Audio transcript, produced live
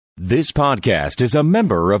This podcast is a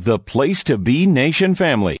member of the Place to Be Nation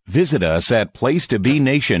family. Visit us at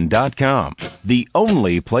placetobenation.com, the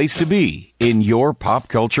only place to be in your pop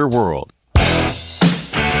culture world.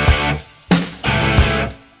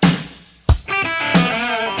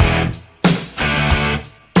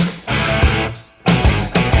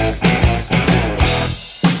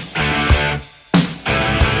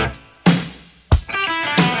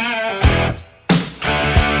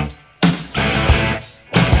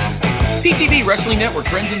 PTB Wrestling Network,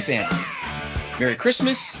 friends and family. Merry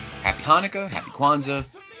Christmas, Happy Hanukkah, Happy Kwanzaa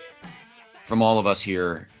from all of us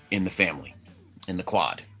here in the family, in the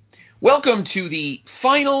quad. Welcome to the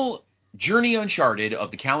final Journey Uncharted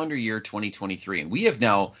of the calendar year 2023. And we've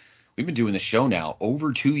been doing the show now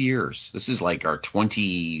over 2 years. This is like our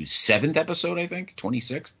 27th episode, I think,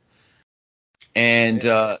 26th. And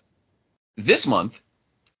this month,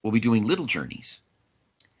 we'll be doing Little Journeys.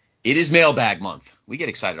 It is Mailbag Month. We get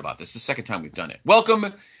excited about this. It's the second time we've done it.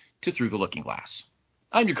 Welcome to Through the Looking Glass.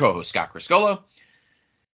 I'm your co-host, Scott Criscola.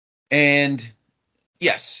 And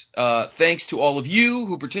yes, thanks to all of you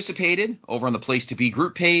who participated over on the Place to Be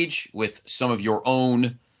group page with some of your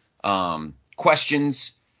own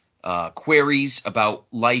questions, queries about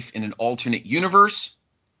life in an alternate universe.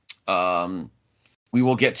 We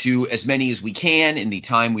will get to as many as we can in the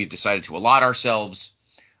time we've decided to allot ourselves.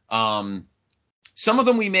 Some of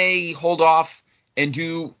them we may hold off and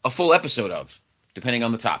do a full episode of, depending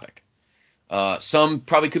on the topic. Some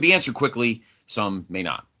probably could be answered quickly. Some may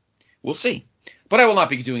not. We'll see. But I will not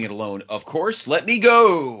be doing it alone, of course. Let me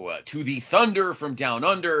go to the thunder from down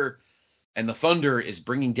under. And the thunder is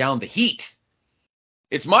bringing down the heat.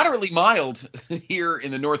 It's moderately mild here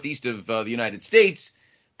in the northeast of the United States,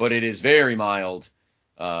 but it is very mild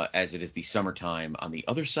as it is the summertime on the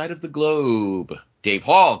other side of the globe. Dave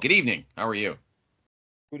Hall, good evening. How are you?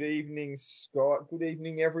 Good evening, Scott. Good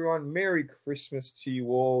evening, everyone. Merry Christmas to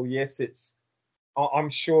you all. Yes, I'm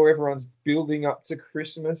sure everyone's building up to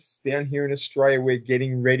Christmas. Down here in Australia, we're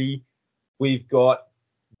getting ready. We've got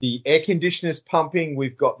the air conditioners pumping.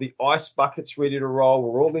 We've got the ice buckets ready to roll.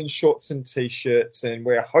 We're all in shorts and T-shirts, and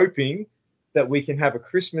we're hoping that we can have a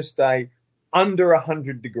Christmas day under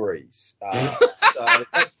 100 degrees. So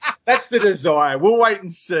that's the desire. We'll wait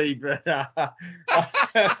and see, but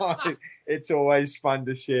it's always fun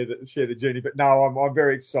to share the journey. But no, I'm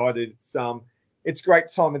very excited. It's a great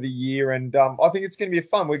time of the year, and I think it's going to be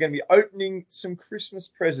fun. We're going to be opening some Christmas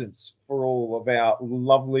presents for all of our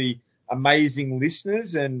lovely, amazing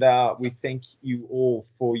listeners, and we thank you all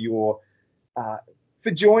for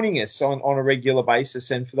for joining us on a regular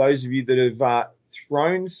basis. And for those of you that have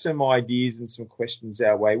thrown some ideas and some questions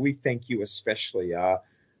our way, we thank you especially.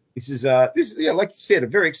 This is like you said, I'm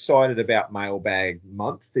very excited about Mailbag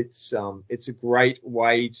Month. It's a great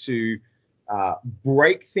way to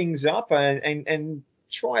break things up and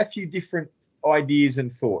try a few different ideas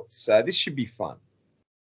and thoughts. This should be fun.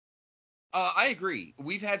 I agree.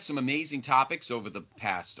 We've had some amazing topics over the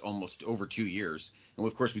past almost over 2 years. And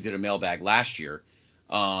of course, we did a mailbag last year.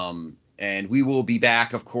 And we will be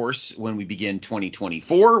back, of course, when we begin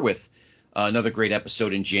 2024 with another great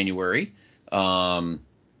episode in January.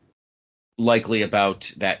 Likely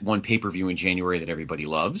about that one pay-per-view in January that everybody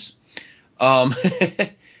loves. But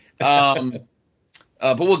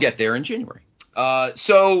we'll get there in January.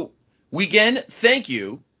 So, again, thank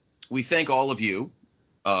you. We thank all of you,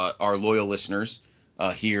 our loyal listeners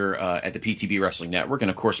here at the PTB Wrestling Network,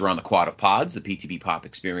 and, of course, around the Quad of Pods, the PTB Pop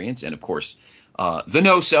Experience, and, of course, the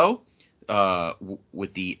No-So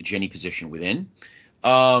with the Jenny position within.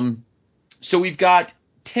 So we've got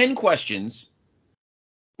 10 questions,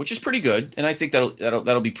 which is pretty good, and I think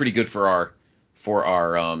that'll be pretty good for our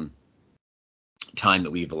time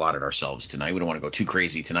that we've allotted ourselves tonight. We don't want to go too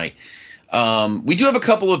crazy tonight. We do have a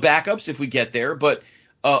couple of backups if we get there, but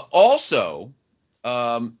also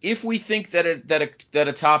if we think that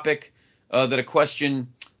a topic that a question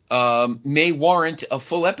may warrant a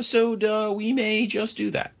full episode, we may just do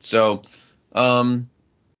that. So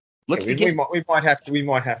let's begin. We might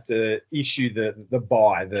have to issue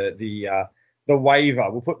the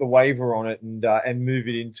waiver. We'll put the waiver on it and move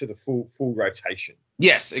it into the full rotation.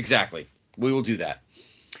 Yes, exactly. We will do that.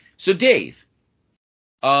 So, Dave,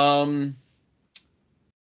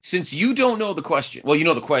 since you don't know the question, well, you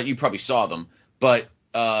know the question. You probably saw them, but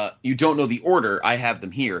you don't know the order. I have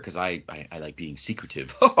them here because I like being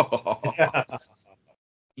secretive.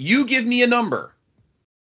 You give me a number,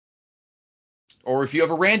 or if you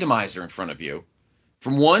have a randomizer in front of you,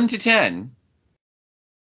 from 1 to 10.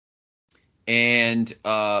 And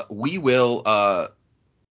we will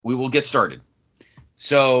get started.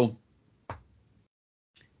 So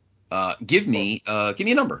give me a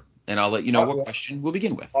number, and I'll let you know what question we'll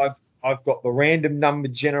begin with. I've got the random number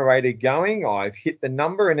generator going. I've hit the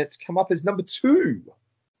number, and it's come up as number 2.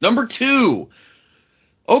 Number 2.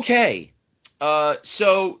 Okay.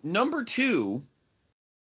 So number 2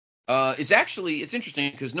 is actually, it's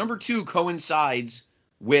interesting because number 2 coincides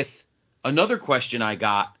with another question I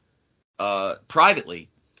got privately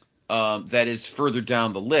that is further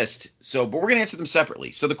down the list. So, but we're going to answer them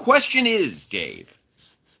separately. So the question is, Dave,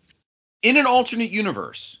 in an alternate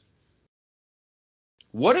universe,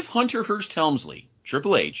 what if Hunter Hearst Helmsley,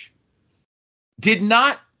 Triple H, did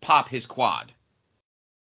not pop his quad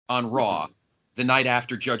on Raw the night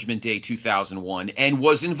after Judgment Day 2001 and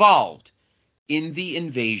was involved in the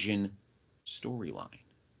Invasion storyline?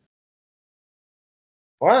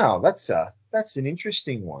 Wow, that's an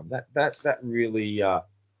interesting one. That really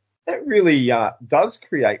does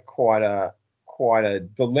create quite a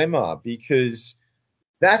dilemma, because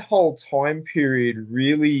that whole time period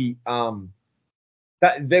really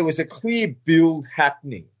that there was a clear build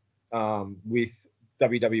happening with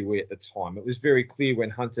WWE at the time. It was very clear when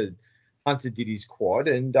Hunter did his quad.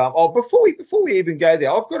 And before we even go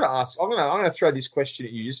there, I've got to ask. I'm gonna throw this question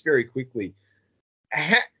at you just very quickly.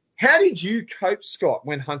 How did you cope, Scott,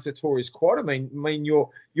 when Hunter tore his quad? I mean, your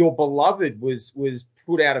beloved was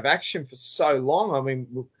put out of action for so long. I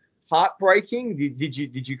mean, heartbreaking. Did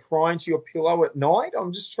you cry into your pillow at night?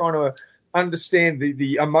 I'm just trying to understand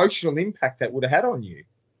the emotional impact that would have had on you.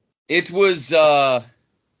 It was I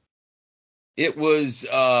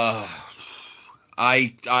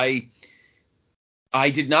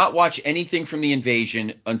did not watch anything from the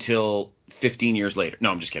Invasion until 15 years later.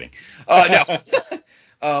 No, I'm just kidding. No.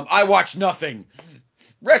 I watched nothing.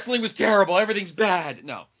 Wrestling was terrible. Everything's bad.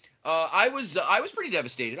 No. I was pretty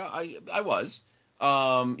devastated. I was.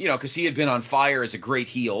 Because he had been on fire as a great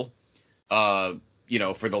heel, for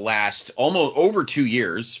the last almost over 2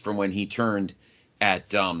 years from when he turned at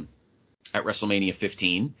WrestleMania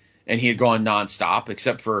 15, and he had gone nonstop,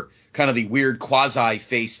 except for kind of the weird quasi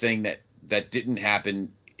face thing that didn't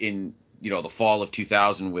happen in the fall of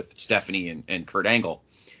 2000 with Stephanie and Kurt Angle.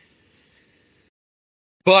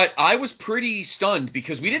 But I was pretty stunned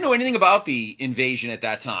because we didn't know anything about the Invasion at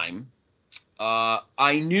that time.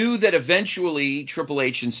 I knew that eventually Triple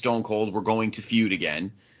H and Stone Cold were going to feud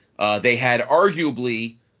again. They had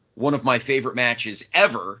arguably one of my favorite matches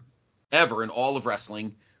ever in all of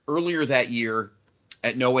wrestling earlier that year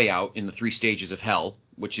at No Way Out in the 3 Stages of Hell,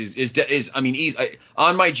 which is on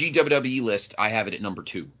my GWWE list. I have it at number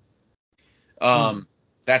 2.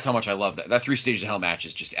 That's how much I love that. That 3 Stages of Hell match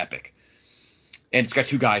is just epic. And it's got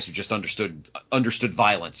 2 guys who just understood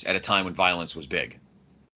violence at a time when violence was big.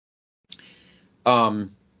 But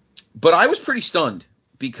I was pretty stunned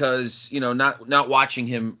because, not watching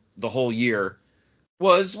him the whole year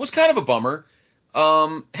was kind of a bummer.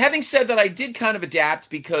 Having said that, I did kind of adapt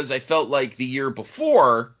because I felt like the year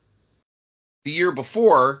before, we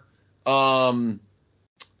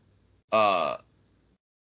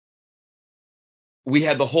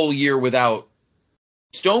had the whole year without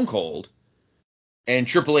Stone Cold. And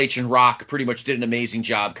Triple H and Rock pretty much did an amazing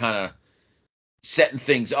job kind of setting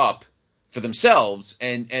things up for themselves,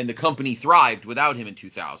 and the company thrived without him in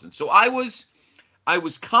 2000. So I was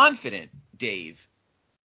confident, Dave,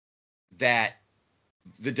 that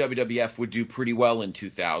the WWF would do pretty well in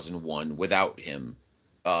 2001 without him.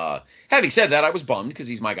 Having said that, I was bummed because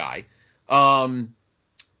he's my guy.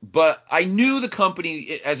 But I knew the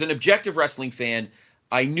company, as an objective wrestling fan,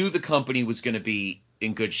 I knew the company was going to be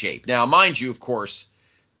in good shape. Now, mind you, of course,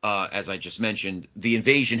 as I just mentioned, the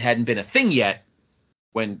Invasion hadn't been a thing yet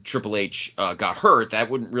when Triple H got hurt. That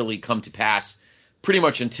wouldn't really come to pass pretty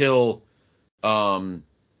much until earlier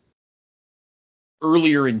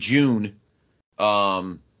in June.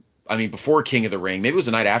 Before King of the Ring. Maybe it was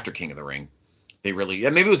the night after King of the Ring. Maybe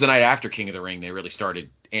it was the night after King of the Ring they really started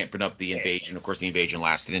amping up the Invasion. Of course, the Invasion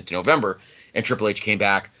lasted into November, and Triple H came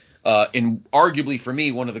back in arguably, for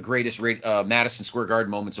me, one of the greatest Madison Square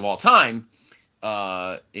Garden moments of all time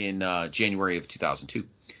in January of 2002.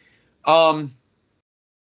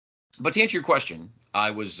 But to answer your question, I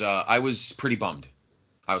was pretty bummed.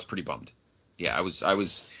 Yeah, I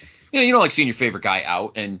was. You don't like seeing your favorite guy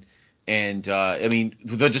out, and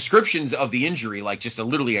the descriptions of the injury, like just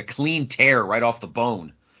literally a clean tear right off the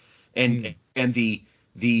bone, and the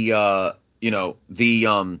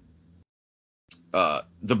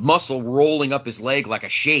muscle rolling up his leg like a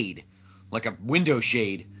shade, like a window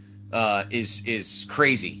shade, is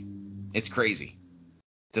crazy. It's crazy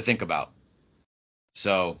to think about.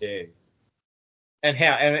 So yeah, and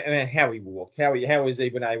how he walked, how he was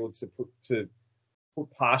even able to put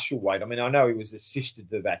partial weight. I mean, I know he was assisted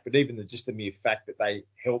to that, but even just the mere fact that they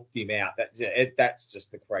helped him out, that's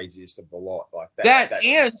just the craziest of the lot. Like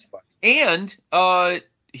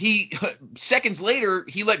he seconds later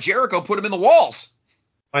he let Jericho put him in the walls.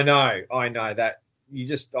 I know that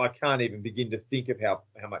I can't even begin to think of how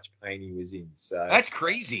much pain he was in. So that's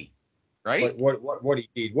crazy, right? What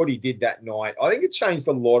he did that night, I think it changed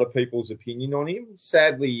a lot of people's opinion on him.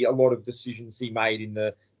 Sadly, a lot of decisions he made in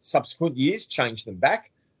the subsequent years changed them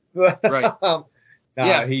back. Right.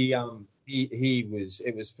 He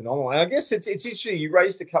was phenomenal. And I guess it's interesting. You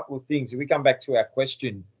raised a couple of things. If we come back to our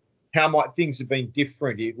question, how might things have been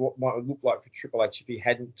different? What might it look like for Triple H if he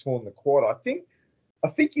hadn't torn the quad? I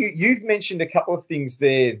think you've mentioned a couple of things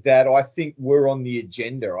there that I think were on the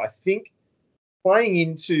agenda. I think playing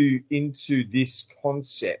into this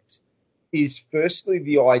concept is firstly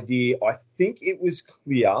the idea. I think it was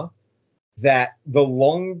clear that the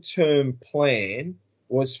long-term plan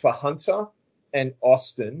was for Hunter and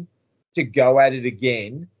Austin to go at it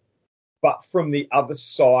again, but from the other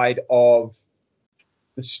side of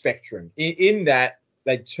the spectrum. In that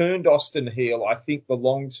they turned Austin heel. I think the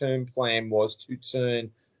long-term plan was to turn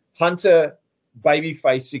Hunter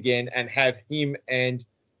babyface again and have him and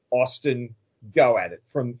Austin go at it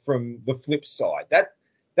from the flip side.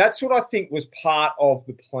 That's what I think was part of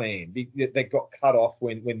the plan that got cut off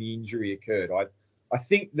when the injury occurred. I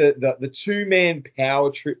think the two-man power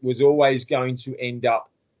trip was always going to end up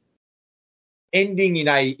ending in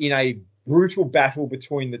a brutal battle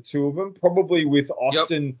between the two of them, probably with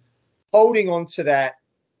Austin holding on to that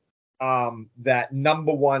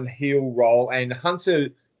number one heel role and Hunter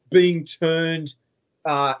being turned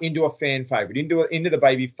into a fan favorite, into the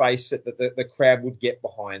baby face that the crowd would get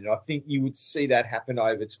behind. And I think you would see that happen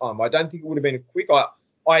over time. I don't think it would have been a quick.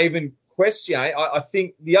 I even question. I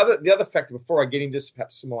think the other factor, before I get into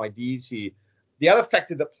perhaps some ideas here, the other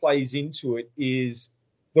factor that plays into it is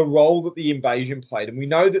the role that the Invasion played. And we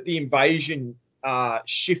know that the Invasion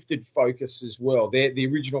shifted focus as well. The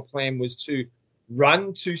original plan was to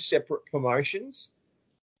run two separate promotions.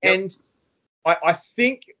 Yep. And I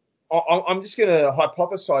think, I'm just going to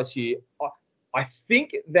hypothesize here, I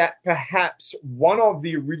think that perhaps one of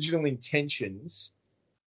the original intentions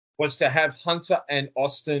was to have Hunter and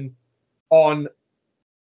Austin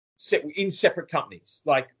in separate companies.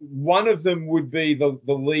 Like one of them would be the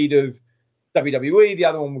lead of WWE, the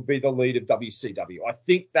other one would be the lead of WCW. I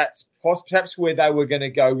think that's perhaps where they were going to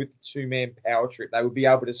go with the two-man power trip. They would be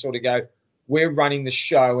able to sort of go, we're running the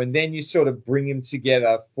show, and then you sort of bring them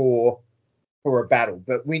together for a battle.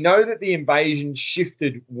 But we know that the Invasion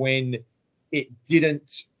shifted when it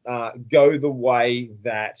didn't go the way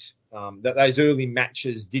that those early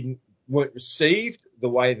matches weren't received the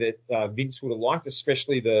way that Vince would have liked,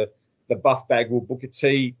 especially the Buff Bagwell Booker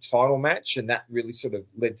T title match, and that really sort of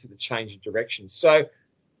led to the change of direction. So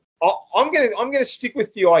I'm going to stick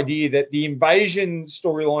with the idea that the Invasion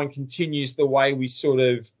storyline continues the way we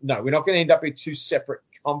we're not going to end up with two separate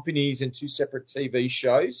companies and two separate TV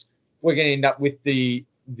shows. We're going to end up with the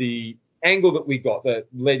angle that we got that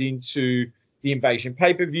led into the Invasion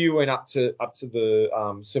pay-per-view and up to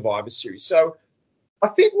the Survivor Series. So I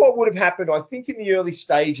think what would have happened, I think in the early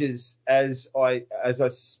stages, as I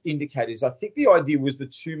indicated, is I think the idea was the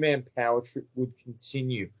two-man power trip would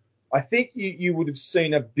continue. I think you would have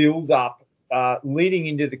seen a build-up leading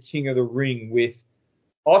into the King of the Ring with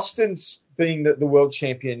Austin being the world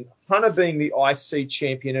champion, Hunter being the IC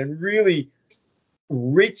champion, and really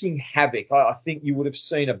wreaking havoc. I think you would have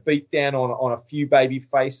seen a beatdown on a few baby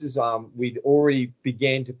faces. We'd already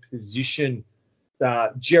began to position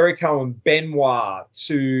Jericho and Benoit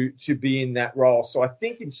to be in that role. So I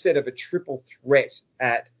think instead of a triple threat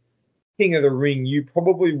at King of the Ring, you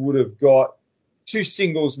probably would have got two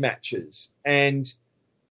singles matches. And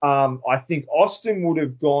I think Austin would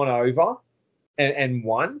have gone over and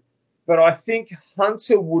won. But I think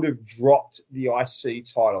Hunter would have dropped the IC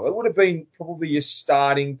title. It would have been probably a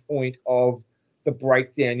starting point of the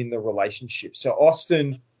breakdown in the relationship. So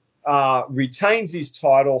Austin retains his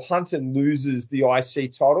title. Hunter loses the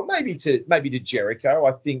IC title, maybe to Jericho.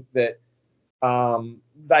 I think that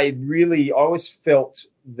I always felt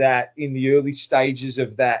that in the early stages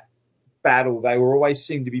of that battle, they were always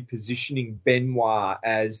seemed to be positioning Benoit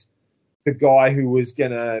as the guy who was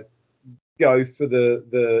going to go for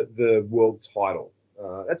the world title.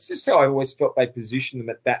 That's just how I always felt they positioned them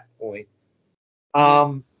at that point.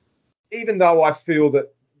 Even though I feel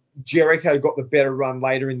that Jericho got the better run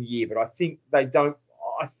later in the year, but I think they don't.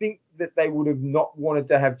 I think that they would have not wanted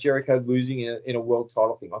to have Jericho losing in a world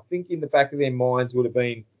title thing. I think in the back of their minds would have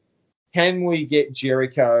been, can we get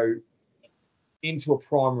Jericho into a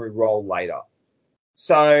primary role later?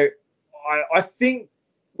 So I think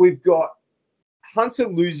we've got Hunter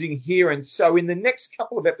losing here. And so in the next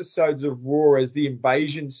couple of episodes of Raw, as the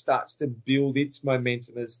invasion starts to build its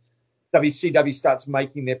momentum, as WCW starts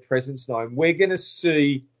making their presence known, we're going to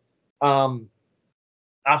see,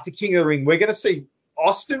 after King of the Ring, we're going to see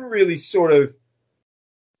Austin really sort of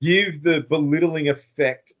give the belittling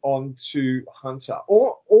effect onto Hunter,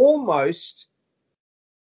 or almost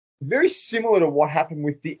very similar to what happened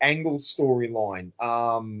with the Angle storyline,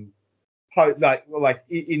 like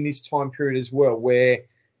in this time period as well, where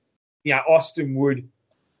Austin would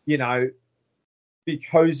be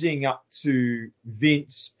cozying up to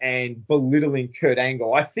Vince and belittling Kurt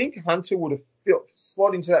Angle. I think Hunter would have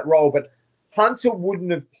slot into that role, but Hunter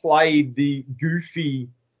wouldn't have played the goofy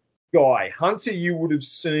guy. Hunter, you would have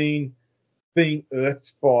seen being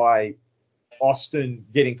irked by Austin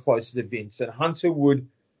getting closer to Vince, and Hunter would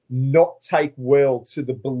not take well to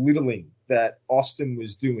the belittling that Austin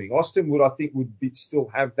was doing. Austin would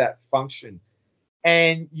still have that function,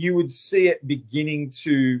 and you would see it beginning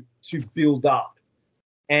to build up.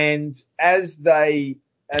 And as they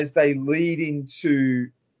lead into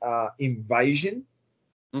Invasion,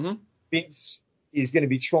 Vince is going to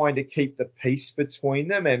be trying to keep the peace between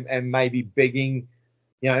them and maybe begging,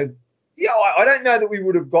 I don't know that we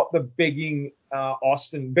would have got the begging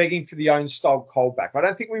Austin, begging for the own Stone Cold back. I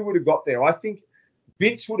don't think we would have got there. I think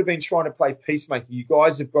Vince would have been trying to play peacemaker. You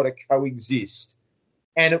guys have got to coexist.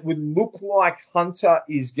 And it would look like Hunter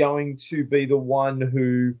is going to be the one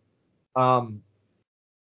who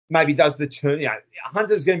maybe does the turn.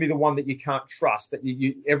 Hunter's going to be the one that you can't trust, that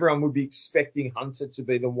everyone would be expecting Hunter to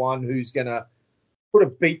be the one who's going to put a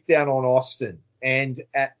beat down on Austin. And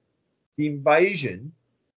at the Invasion,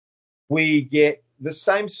 we get the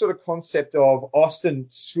same sort of concept of Austin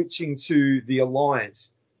switching to the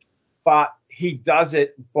Alliance, but he does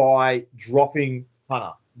it by dropping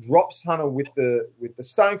Hunter. Drops Hunter with the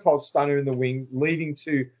Stone Cold Stunner in the wing, leading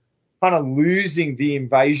to Hunter losing the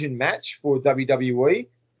Invasion match for WWE,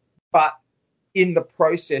 but in the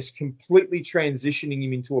process completely transitioning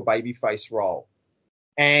him into a babyface role.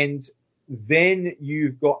 And then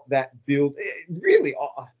you've got that build. Really,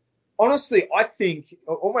 honestly, I think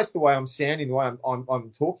almost the way I'm sounding, the way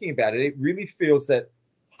I'm talking about it, it really feels that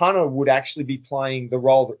Hunter would actually be playing the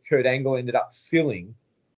role that Kurt Angle ended up filling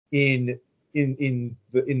in the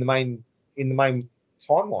main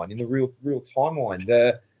timeline, in the real timeline.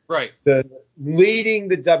 The leading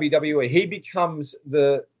the WWE, he becomes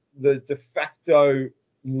the de facto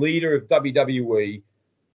leader of WWE,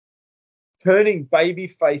 turning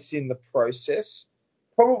babyface in the process,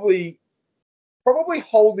 probably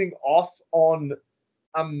holding off on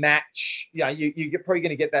a match. You're probably going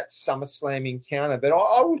to get that SummerSlam encounter, but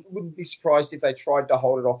I wouldn't be surprised if they tried to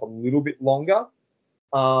hold it off a little bit longer.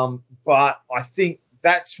 But I think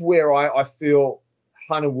that's where I feel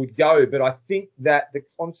Hunter would go. But I think that the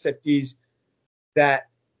concept is that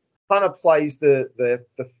Hunter plays the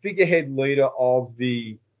figurehead leader of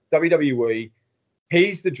the WWE.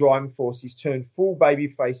 He's the driving force. He's turned full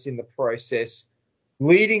babyface in the process,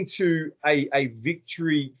 leading to a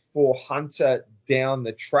victory for Hunter down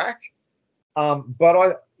the track. But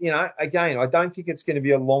I don't think it's going to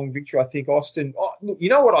be a long victory. I think Austin,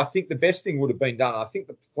 what I think the best thing would have been done? I think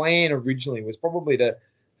the plan originally was probably to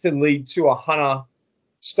lead to a Hunter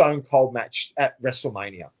Stone Cold match at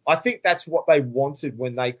WrestleMania. I think that's what they wanted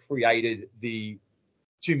when they created the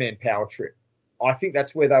two-man power trip. I think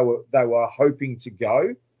that's where they were hoping to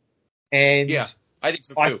go. And yeah, I think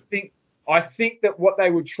so too. I think that what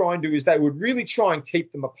they would try and do is they would really try and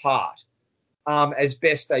keep them apart as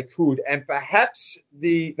best they could. And perhaps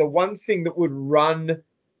the one thing that would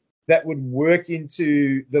work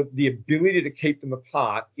into the ability to keep them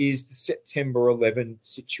apart is the September 11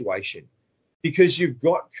 situation. Because you've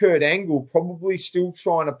got Kurt Angle probably still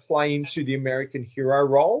trying to play into the American hero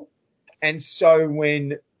role. And so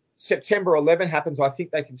when September 11 happens, I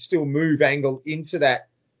think they can still move Angle into that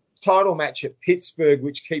title match at Pittsburgh,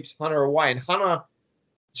 which keeps Hunter away. And Hunter,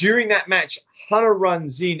 during that match, Hunter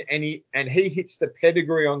runs in and he hits the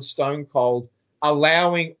pedigree on Stone Cold,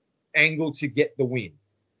 allowing Angle to get the win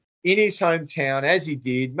in his hometown, as he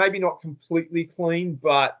did. Maybe not completely clean,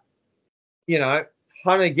 but,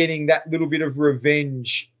 Hunter getting that little bit of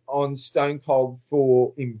revenge on Stone Cold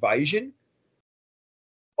for Invasion.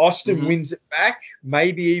 Austin wins it back,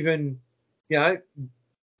 maybe even,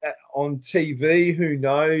 on TV, who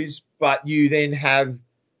knows? But you then have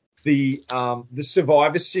the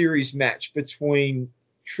Survivor Series match between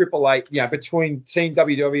Triple H, between Team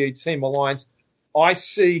WWE, Team Alliance. I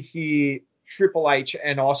see here Triple H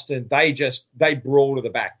and Austin. They brawl to the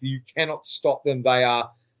back. You cannot stop them. They are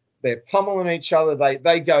they're pummeling each other.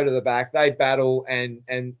 They go to the back, they battle, and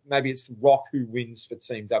maybe it's Rock who wins for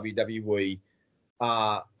Team WWE,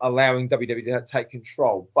 allowing WWE to take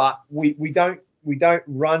control. But we don't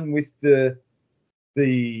run with the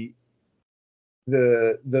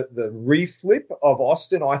reflip of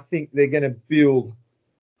Austin. I think they're going to build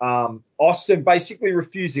Austin basically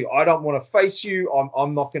refusing. I don't want to face you.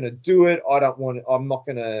 I'm not going to do it. I'm not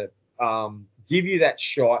going to give you that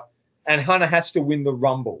shot. And Hunter has to win the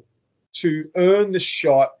Rumble to earn the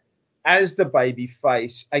shot as the baby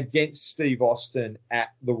face against Steve Austin at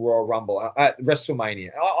the Royal Rumble at WrestleMania.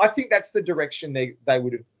 I think that's the direction they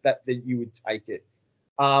would have that you would take it.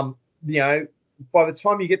 By the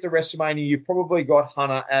time you get to WrestleMania, you've probably got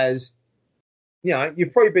Hunter as,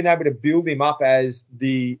 you've probably been able to build him up as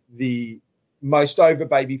the most over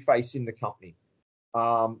baby face in the company.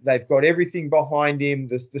 They've got everything behind him.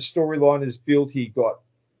 The storyline is built. He got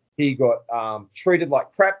treated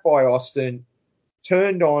like crap by Austin,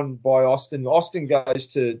 turned on by Austin. Austin goes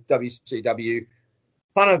to WCW.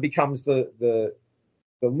 Hunter becomes the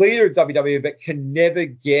leader of WWE, but can never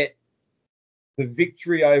get the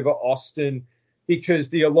victory over Austin because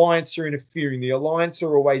the Alliance are interfering. The Alliance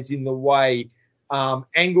are always in the way.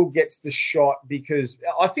 Angle gets the shot because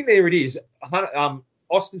I think there it is.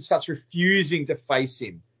 Austin starts refusing to face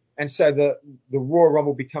him. And so the Royal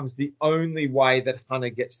Rumble becomes the only way that Hunter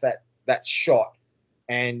gets that shot.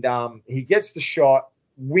 And he gets the shot,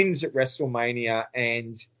 wins at WrestleMania,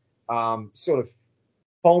 and sort of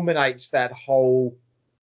culminates that whole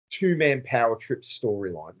two-man power trip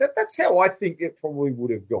storyline. That's how I think it probably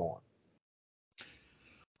would have gone.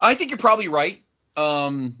 I think you're probably right.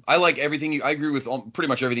 I like everything. I agree with pretty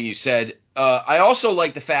much everything you said. I also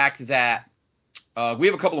like the fact that we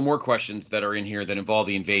have a couple of more questions that are in here that involve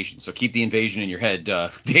the invasion. So keep the invasion in your head,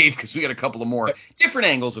 Dave, because we got a couple of more different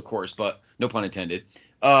angles, of course, but no pun intended.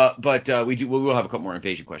 But we will have a couple more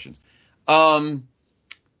invasion questions. I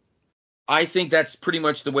think that's pretty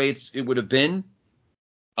much the way it would have been.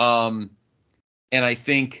 And I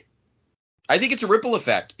think it's a ripple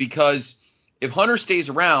effect because if Hunter stays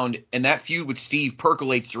around and that feud with Steve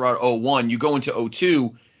percolates throughout 01, you go into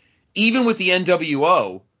 02, even with the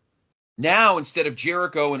NWO. Now instead of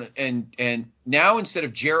Jericho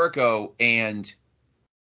and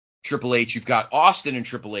Triple H, you've got Austin and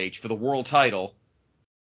Triple H for the world title.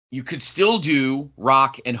 You could still do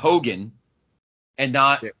Rock and Hogan and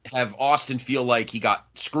not have Austin feel like he got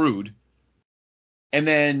screwed. And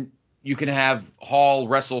then you can have Hall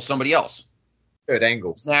wrestle somebody else. Kurt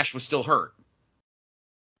Angle. Nash was still hurt.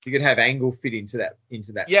 You could have Angle fit into that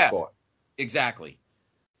spot. Exactly.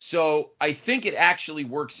 So I think it actually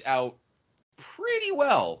works out pretty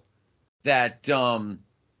well that Triple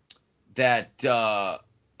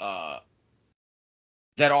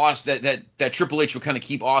H would kind of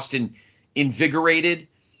keep Austin invigorated,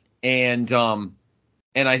 and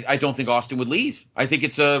I don't think Austin would leave. I think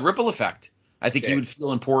it's a ripple effect. I think he would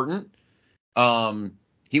feel important.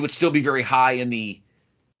 He would still be very high in the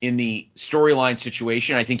storyline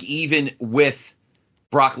situation. I think even with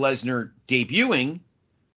Brock Lesnar debuting,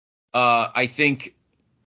 I think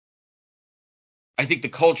the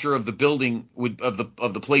culture of the building of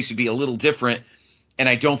the place would be a little different, and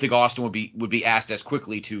I don't think Austin would be asked as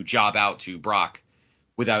quickly to job out to Brock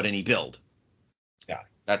without any build. Yeah,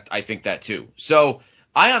 I think that too. So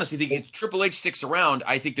I honestly think if Triple H sticks around,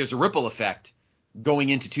 I think there's a ripple effect going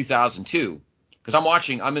into 2002. Because I'm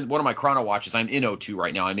in one of my chrono watches. I'm in 02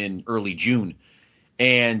 right now. I'm in early June.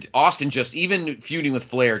 And Austin even feuding with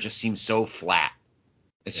Flair just seems so flat.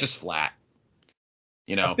 It's just flat.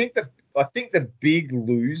 I think the big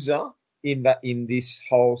loser in this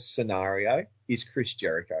whole scenario is Chris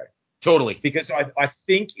Jericho. Totally. Because I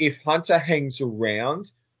think if Hunter hangs around,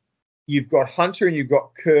 you've got Hunter and you've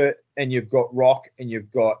got Kurt and you've got Rock and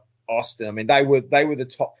you've got Austin. I mean, they were the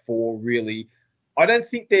top four, really. I don't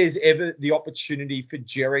think there's ever the opportunity for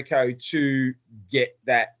Jericho to get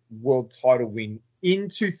that world title win in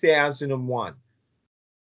 2001.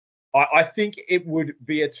 I think it would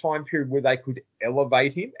be a time period where they could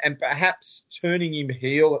elevate him and perhaps turning him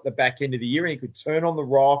heel at the back end of the year, and he could turn on The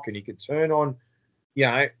Rock and he could turn on,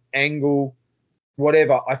 Angle,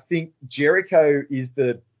 whatever. I think Jericho is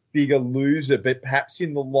the bigger loser, but perhaps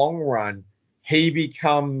in the long run, he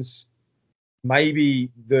becomes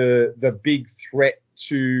maybe the big threat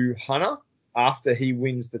to Hunter after he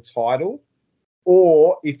wins the title.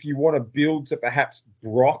 Or if you want to build to perhaps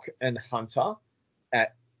Brock and Hunter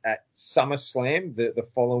at SummerSlam the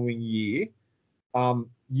following year,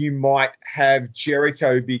 you might have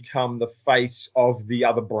Jericho become the face of the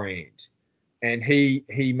other brand. And he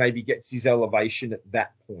maybe gets his elevation at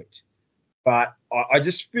that point. But I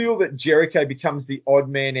just feel that Jericho becomes the odd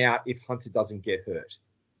man out if Hunter doesn't get hurt.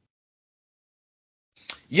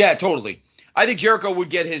 Yeah, totally. I think Jericho would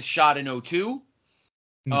get his shot in 02.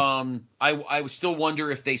 I would still wonder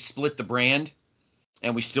if they split the brand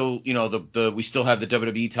and we still, we still have the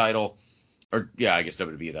WWE title, or yeah, I guess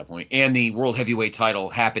WWE at that point, and the World Heavyweight title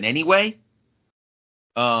happen anyway.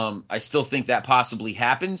 I still think that possibly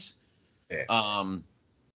happens. Yeah.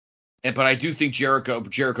 But I do think Jericho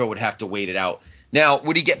would have to wait it out. Now,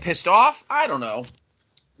 would he get pissed off? I don't know.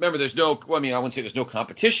 Remember, I wouldn't say there's no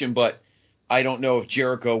competition, but I don't know if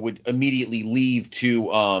Jericho would immediately leave to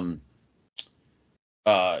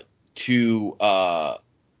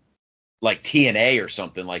like TNA or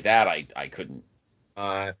something like that. I couldn't.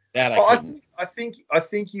 I couldn't. I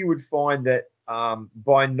think you would find that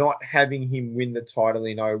by not having him win the title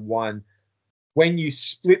in 01, when you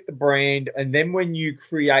split the brand and then when you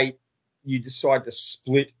decide to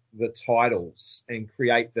split the titles and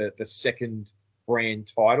create the second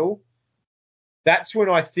brand title, that's when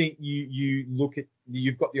I think you've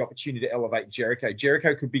got the opportunity to elevate Jericho.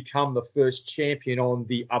 Jericho could become the first champion on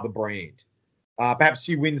the other brand. Perhaps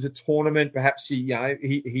he wins a tournament. Perhaps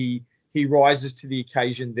he rises to the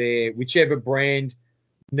occasion there. Whichever brand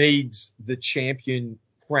needs the champion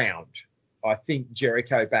crowned, I think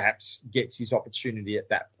Jericho perhaps gets his opportunity at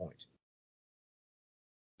that point.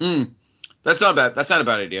 That's not bad. That's not a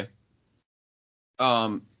bad idea.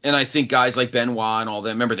 And I think guys like Benoit and all that,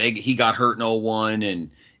 remember he got hurt in 01 and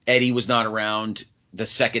Eddie was not around the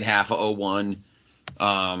second half of 01.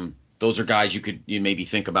 Those are guys you maybe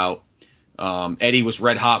think about. Eddie was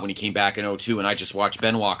red hot when he came back in 02, and I just watched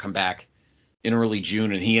Benoit come back in early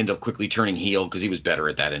June, and he ended up quickly turning heel because he was better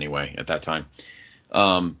at that anyway at that time.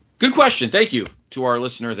 Good question. Thank you to our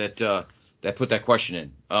listener that put that question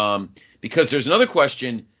in. Because there's another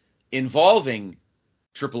question involving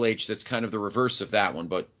Triple H that's kind of the reverse of that one,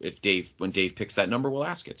 but when Dave picks that number, we'll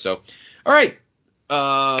ask it. So, all right.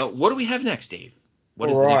 What do we have next, Dave? What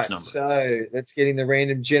is the next number? So let's get in the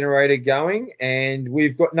random generator going, and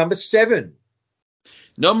we've got number 7.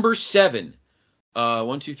 Number 7.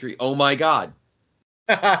 1, 2, 3. Oh my God.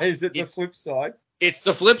 Is it the flip side? It's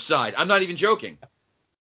the flip side. I'm not even joking.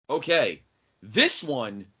 Okay. This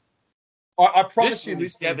one. I promise you,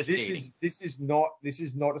 this is devastating. This is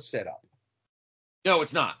not a setup. No,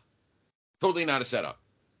 it's not. Totally not a setup.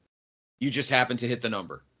 You just happen to hit the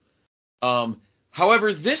number.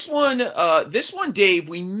 However, this one, Dave,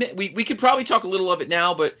 we could probably talk a little of it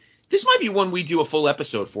now, but this might be one we do a full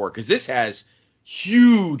episode for because this has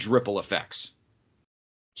huge ripple effects.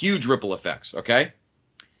 Huge ripple effects. Okay.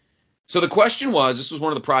 So the question was, this was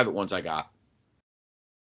one of the private ones I got.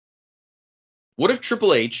 What if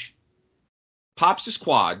Triple H pops his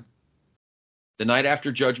quad the night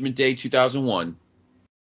after Judgment Day 2001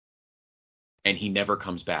 and he never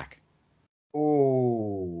comes back?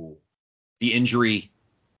 Oh. The injury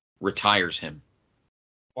retires him.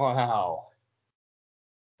 Wow.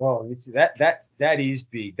 Well, that is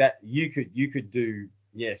big. That you could do.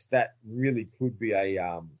 Yes, that really could be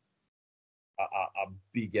a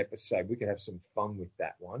big episode. We could have some fun with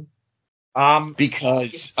that one.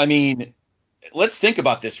 Because I mean, let's think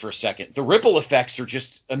about this for a second. The ripple effects are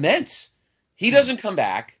just immense. He doesn't come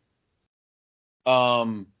back.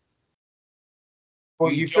 Well,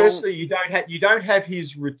 you don't have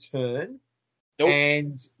his return. Nope.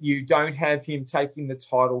 And you don't have him taking the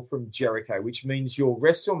title from Jericho, which means your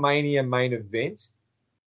WrestleMania main event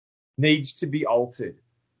needs to be altered.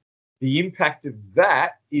 The impact of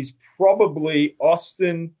that is probably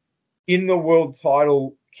Austin in the world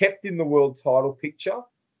title, kept in the world title picture,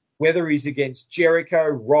 whether he's against Jericho,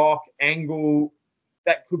 Rock, Angle,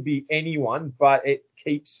 that could be anyone, but it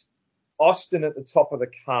keeps Austin at the top of the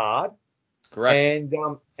card. Correct.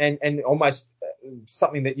 And almost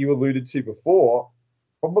something that you alluded to before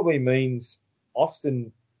probably means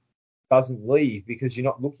Austin doesn't leave because you're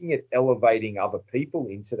not looking at elevating other people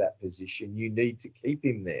into that position. You need to keep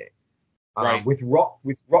him there. Right. With Rock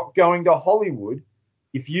going to Hollywood,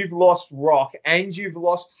 if you've lost Rock and you've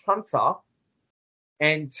lost Hunter,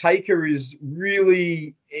 and Taker is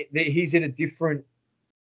really he's in a different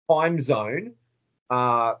time zone.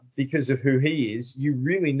 Because of who he is, you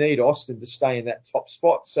really need Austin to stay in that top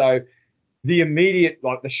spot. So the immediate,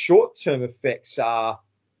 the short-term effects are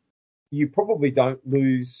you probably don't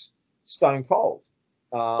lose Stone Cold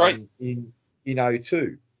right. in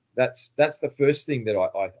 02. That's the first thing that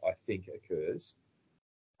I think occurs.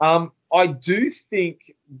 I do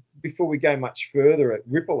think, before we go much further at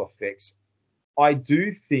ripple effects, I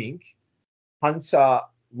do think Hunter,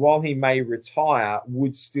 while he may retire,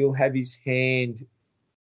 would still have his hand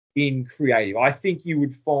in creative. I think you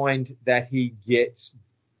would find that he gets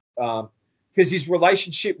because his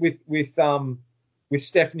relationship with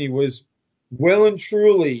Stephanie was well and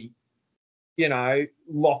truly,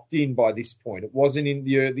 locked in by this point. It wasn't in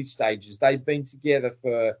the early stages. They've been together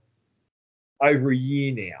for over a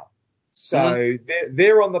year now. So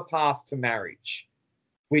they're on the path to marriage,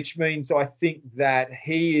 which means I think that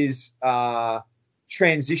he is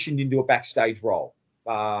transitioned into a backstage role.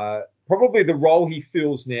 Probably the role he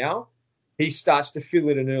fills now, he starts to fill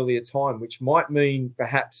at an earlier time, which might mean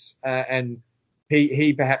perhaps, and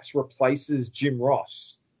he perhaps replaces Jim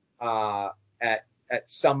Ross at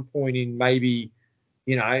some point in maybe,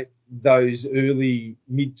 those early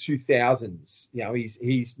mid 2000s.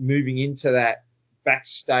 He's moving into that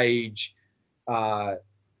backstage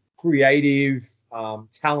creative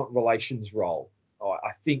talent relations role.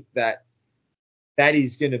 I think that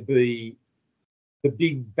is going to be the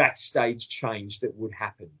big backstage change that would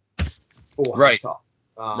happen for Hunter.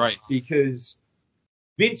 Right. Because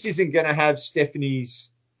Vince isn't going to have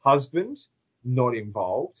Stephanie's husband not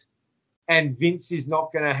involved, and Vince is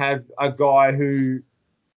not going to have a guy who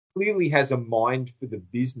clearly has a mind for the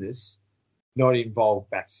business not involved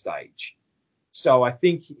backstage. So I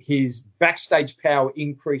think his backstage power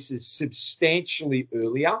increases substantially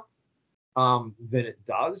earlier than it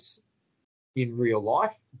does in real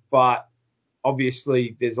life. But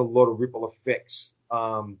obviously there's a lot of ripple effects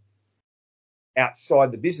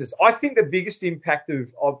outside the business. I think the biggest impact of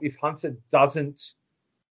if Hunter's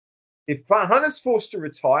forced to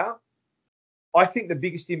retire, I think the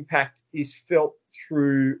biggest impact is felt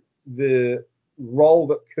through the role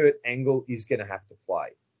that Kurt Angle is going to have to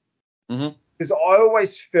play. Because I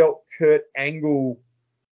always felt Kurt Angle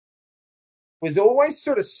was always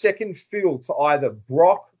sort of second fiddle to either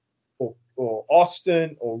Brock or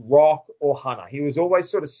Austin or Rock or Hunter. He was always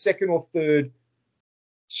sort of second or third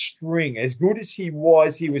string. As good as he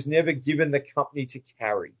was never given the company to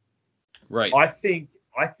carry. Right. I think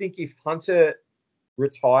if Hunter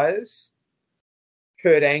retires,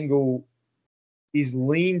 Kurt Angle is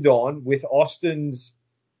leaned on, with Austin's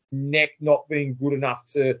neck not being good enough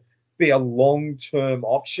to be a long-term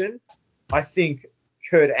option. I think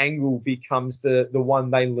Kurt Angle becomes the one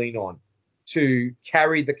they lean on to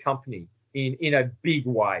carry the company in a big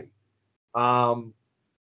way, to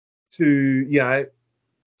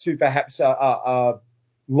perhaps a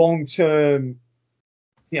long-term,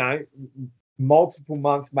 multiple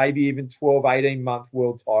month, maybe even 12, 18-month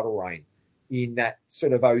world title reign in that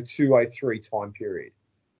sort of 02-03 time period.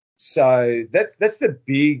 So that's the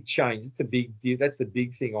big change. It's a big deal. That's the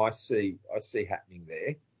big thing I see happening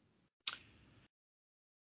there.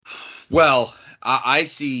 Well, I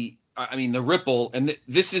see. I mean, the ripple, and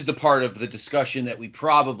this is the part of the discussion that we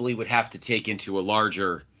probably would have to take into a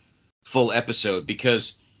larger, full episode,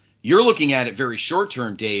 because you're looking at it very short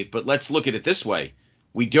term, Dave. But let's look at it this way: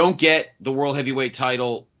 we don't get the world heavyweight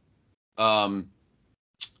title.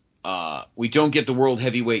 We don't get the world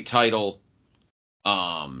heavyweight title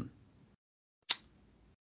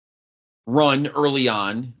run early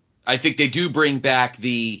on. I think they do bring back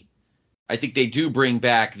the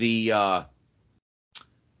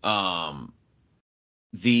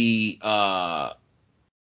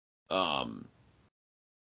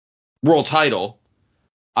world title.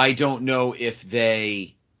 I don't know if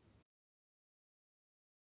they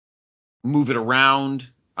move it around.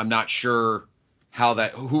 I'm not sure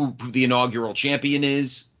who the inaugural champion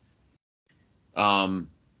is. But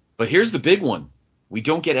here's the big one. We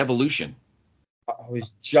don't get Evolution.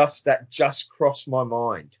 That just crossed my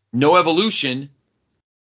mind. No Evolution.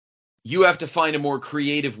 You have to find a more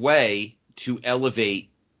creative way to elevate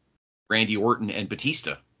Randy Orton and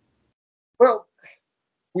Batista. Well,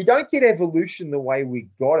 we don't get Evolution the way we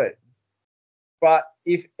got it. But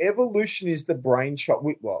if Evolution is the brainchild,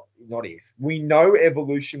 we know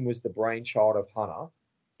Evolution was the brainchild of Hunter.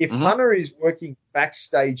 If Hunter is working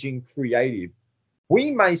backstage in creative, we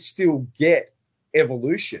may still get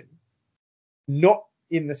Evolution, not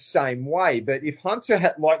in the same way. But if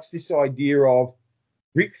Hunter likes this idea of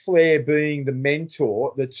Ric Flair being the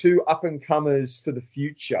mentor, the two up-and-comers for the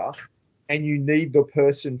future, and you need the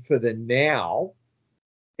person for the now,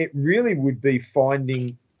 it really would be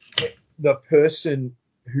finding the person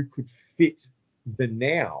who could fit the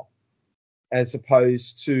now as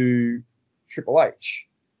opposed to Triple H.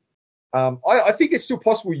 I think it's still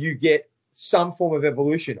possible you get some form of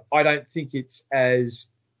Evolution. I don't think it's as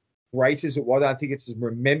great as it was. I don't think it's as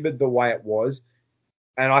remembered the way it was.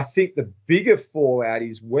 And I think the bigger fallout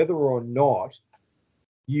is whether or not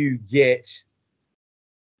you get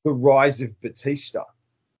the rise of Batista.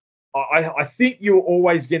 I think you're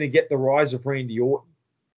always going to get the rise of Randy Orton.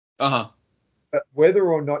 Uh-huh. But whether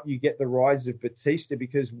or not you get the rise of Batista,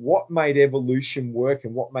 because what made Evolution work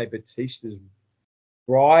and what made Batista's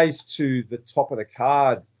rise to the top of the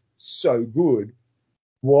card so good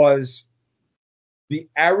was the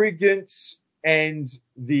arrogance and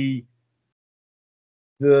the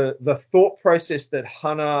thought process that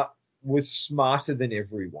Hunter was smarter than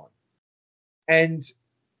everyone. And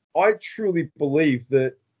I truly believe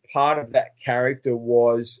that part of that character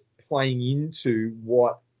was playing into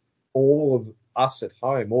what all of us at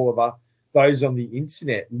home, all of us, those on the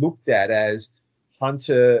internet looked at as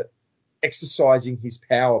Hunter exercising his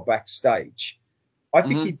power backstage. I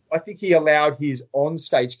think he allowed his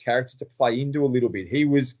on-stage character to play into a little bit. He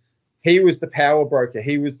was the power broker.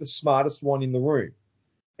 He was the smartest one in the room,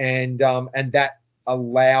 and that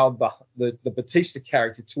allowed the Batista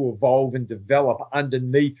character to evolve and develop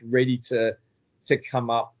underneath, ready to come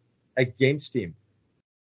up against him.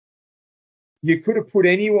 You could have put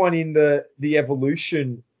anyone in the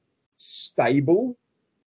Evolution stable,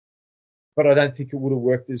 but I don't think it would have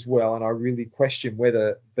worked as well. And I really question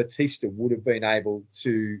whether Batista would have been able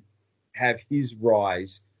to have his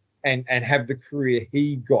rise and have the career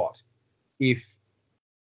he got if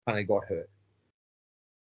Hunter got hurt.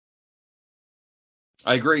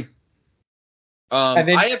 I agree. And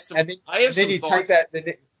then, I have some you thoughts. take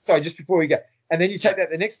that. Sorry, just before we go, and then you take that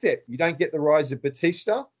the next step. You don't get the rise of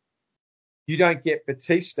Batista. You don't get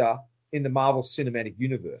Batista in the Marvel Cinematic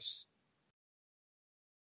Universe.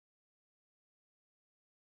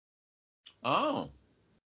 Oh.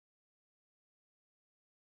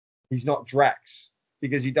 He's not Drax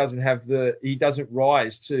because he doesn't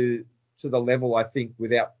rise to the level, I think,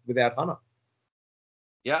 without Hunter.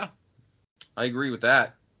 Yeah. I agree with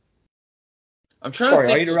that. I'm trying to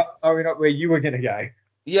think. Are we not where you were going to go?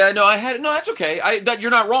 Yeah, no, that's okay.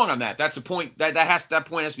 You're not wrong on that. That's a point that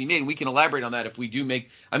point has to be made, and we can elaborate on that if we do make.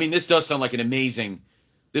 I mean, this does sound like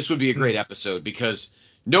this would be a great episode because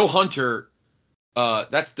no Hunter.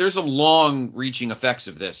 There's some long-reaching effects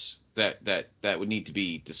of this that would need to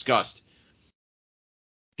be discussed.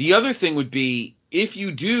 The other thing would be if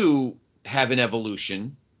you do have an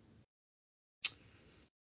evolution.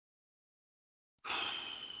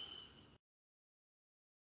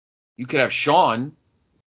 You could have Sean.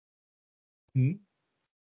 Hmm?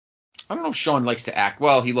 I don't know if Sean likes to act.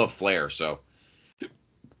 Well, he loved Flair, so. Yes,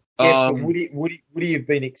 but would he have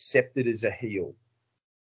been accepted as a heel?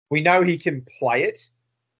 We know he can play it,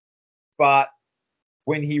 but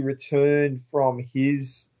when he returned from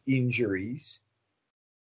his injuries,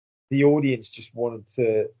 the audience just wanted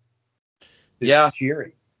to cheer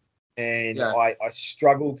him. And I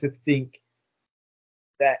struggle to think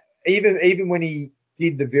that even when he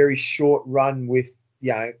did the very short run with,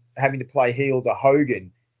 having to play heel to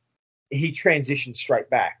Hogan, he transitioned straight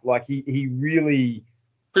back. Like he really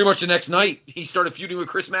pretty much the next night he started feuding with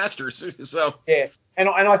Chris Masters. So yeah, and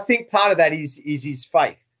I think part of that is his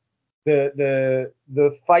faith, the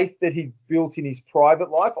faith that he built in his private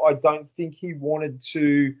life. I don't think he wanted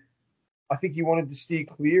to. I think he wanted to steer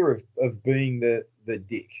clear of being the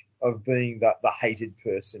dick, of being the hated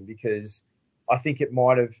person, because I think it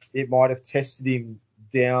might have tested him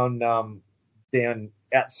down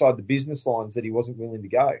outside the business lines that he wasn't willing to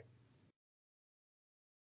go.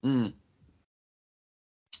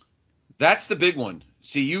 That's the big one.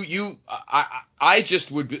 See, I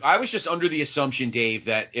was just under the assumption, Dave,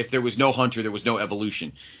 that if there was no Hunter, there was no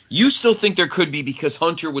evolution. You still think there could be because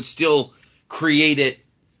Hunter would still create it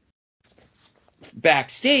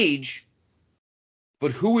backstage,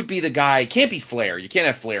 but who would be the guy? It can't be Flair. You can't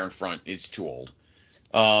have Flair in front. It's too old.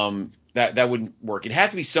 That wouldn't work. It had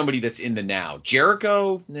to be somebody that's in the now.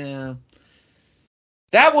 Jericho? Nah.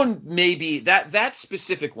 That one may be that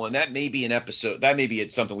specific one. That may be an episode. That may be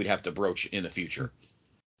something we'd have to broach in the future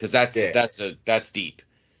because that's deep.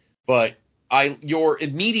 But your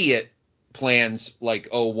immediate plans like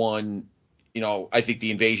 01, I think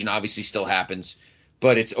the invasion obviously still happens,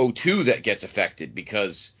 but it's 02 that gets affected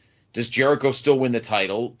because does Jericho still win the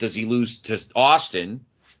title? Does he lose to Austin?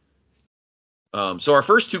 So our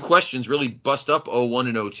first two questions really bust up 01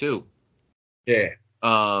 and 02. Yeah.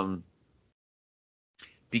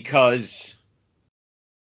 Because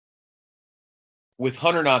with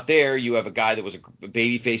Hunter not there, you have a guy that was a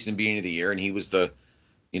babyface in the beginning of the year, and he was the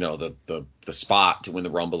spot to win the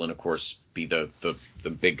Rumble and, of course, be the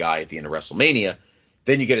big guy at the end of WrestleMania.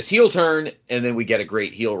 Then you get his heel turn, and then we get a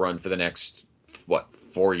great heel run for the next,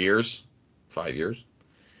 5 years,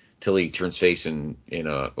 till he turns face in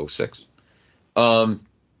 06. And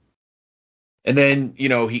then,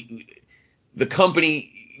 the company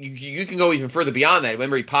you can go even further beyond that.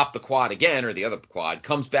 Remember, he popped the quad again, or the other quad,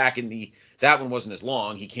 comes back that one wasn't as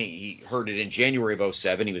long. He hurt it in January of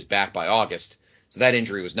 2007. He was back by August. So that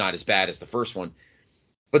injury was not as bad as the first one.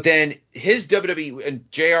 But then his WWE, and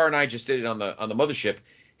JR and I just did it on the mothership,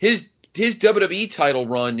 his WWE title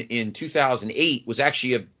run in 2008 was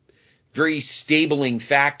actually a very stabling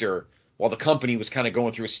factor while the company was kind of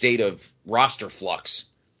going through a state of roster flux.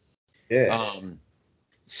 Yeah.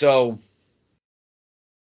 So,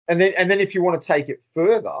 and then if you want to take it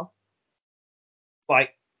further,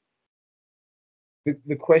 like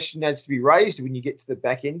the question has to be raised when you get to the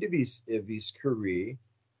back end of his career: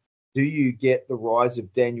 do you get the rise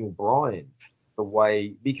of Daniel Bryan the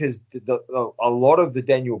way, because a lot of the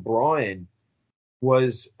Daniel Bryan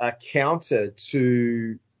was a counter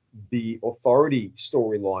to the Authority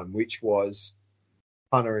storyline, which was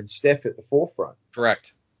Hunter and Steph at the forefront.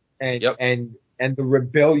 Correct. And yep. and the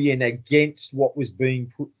rebellion against what was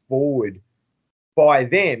being put forward by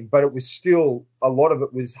them, but it was still, a lot of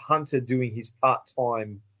it was Hunter doing his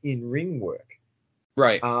part-time in-ring work.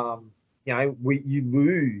 Right. You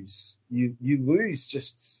lose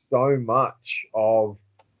just so much of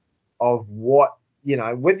what,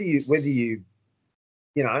 whether you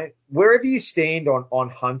wherever you stand on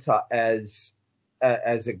Hunter as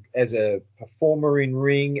a performer in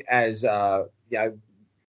ring, as did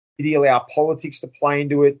he allow politics to play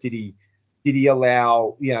into it? Did he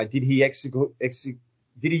allow, did he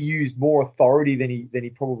use more authority than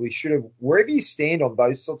he probably should have? Wherever you stand on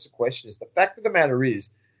those sorts of questions, the fact of the matter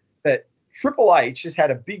is that Triple H has had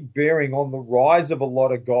a big bearing on the rise of a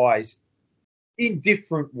lot of guys in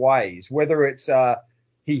different ways, whether it's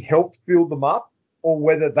he helped build them up, or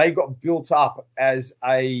whether they got built up as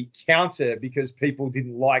a counter because people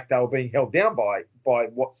didn't like they were being held down by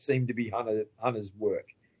what seemed to be Hunter's work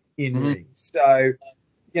in ring. So,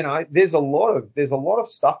 there's a lot of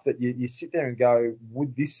stuff that you sit there and go,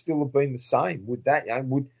 would this still have been the same? Would that,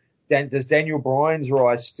 does Daniel Bryan's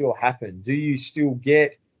rise still happen? Do you still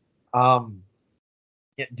get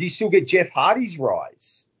Jeff Hardy's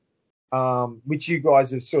rise? Which you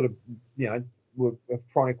guys have sort of, have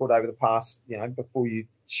chronicled over the past, before you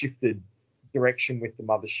shifted direction with the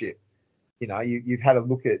mothership. You've had a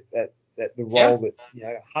look at the role that,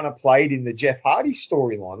 Hunter played in the Jeff Hardy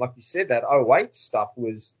storyline. Like you said, that 2008 stuff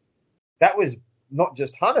was not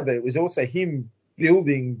just Hunter, but it was also him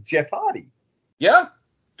building Jeff Hardy. Yeah,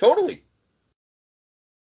 totally.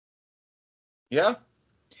 Yeah.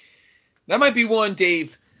 That might be one,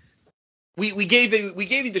 Dave. We gave you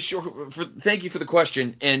the short. Thank you for the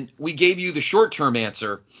question, and we gave you the short-term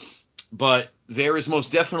answer, but there is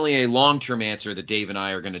most definitely a long-term answer that Dave and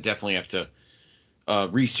I are going to definitely have to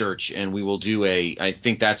research, and we will do I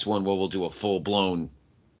think that's one where we'll do a full-blown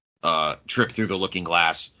trip through the looking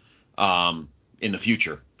glass in the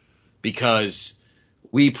future, because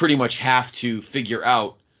we pretty much have to figure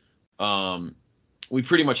out.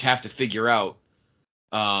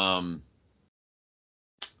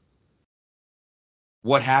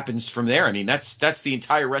 What happens from there? I mean, that's the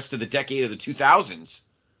entire rest of the decade of the 2000s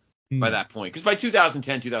by that point. Because by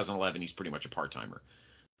 2010, 2011, he's pretty much a part-timer.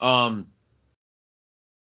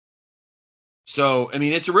 So, I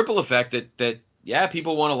mean, it's a ripple effect that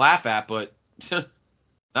people want to laugh at, but not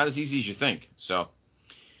as easy as you think. So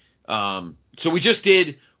we just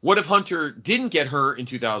did, what if Hunter didn't get hurt in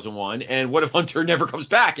 2001, and what if Hunter never comes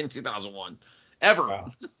back in 2001? Ever.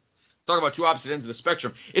 Wow. Talk about two opposite ends of the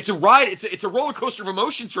spectrum. It's a ride. It's a roller coaster of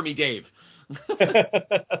emotions for me, Dave.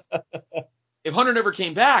 If Hunter never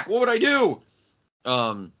came back, what would I do?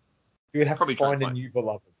 You would have to find a new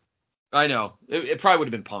beloved. I know. It probably would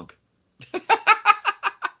have been Punk.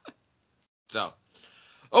 So,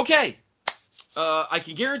 okay. I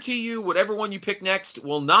can guarantee you whatever one you pick next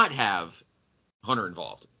will not have Hunter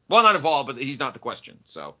involved. Well, not involved, but he's not the question.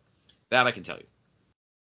 So, that I can tell you.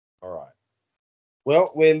 All right.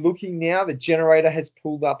 Well, we're looking now. The generator has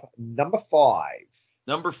pulled up number 5.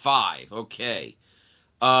 Number 5. Okay.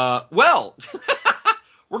 Well,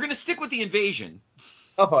 we're going to stick with the invasion.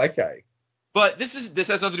 Oh, okay. But this has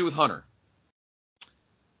nothing to do with Hunter.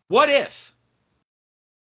 What if,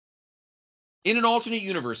 in an alternate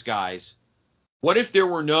universe, guys, what if there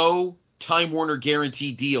were no Time Warner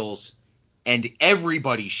guarantee deals and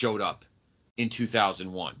everybody showed up in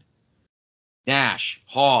 2001? Nash,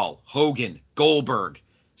 Hall, Hogan, Goldberg,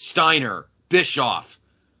 Steiner, Bischoff,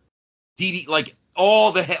 like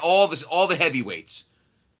all the heavyweights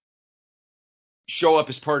show up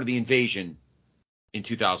as part of the invasion in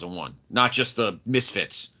 2001. Not just the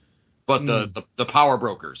misfits, but the power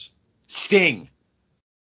brokers. Sting.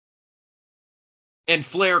 And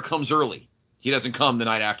Flair comes early. He doesn't come the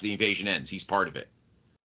night after the invasion ends. He's part of it.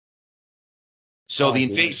 So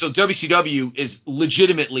so WCW is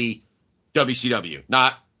legitimately WCW,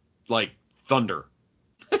 not like Thunder.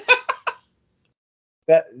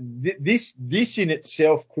 This in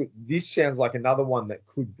itself this sounds like another one that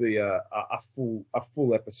could be a full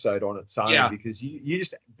episode on its own, because you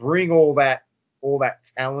just bring all that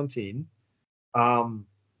talent in.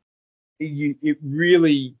 It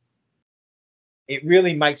really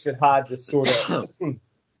makes it hard to sort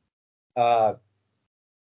of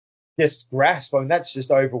just grasp. I mean, that's just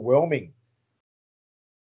overwhelming.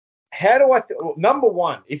 How do I number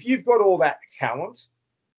one, if you've got all that talent,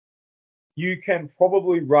 you can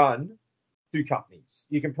probably run two companies.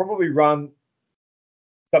 You can probably run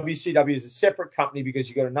WCW as a separate company because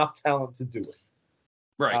you've got enough talent to do it.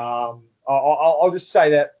 Right. I'll just say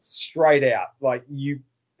that straight out. Like, you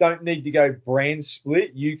don't need to go brand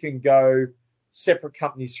split. You can go separate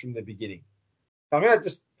companies from the beginning. I'm going to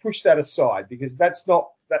just push that aside because that's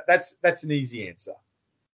an easy answer.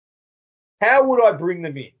 How would I bring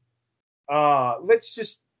them in? How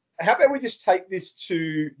about we just take this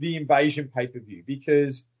to the Invasion pay-per-view,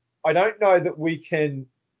 because I don't know that we can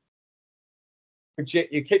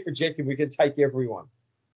keep projecting we can take everyone.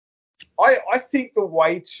 I think the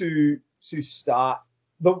way to start,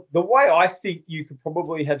 the way I think you could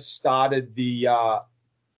probably have started the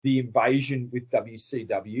Invasion with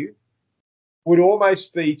WCW would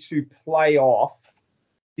almost be to play off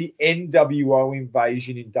the NWO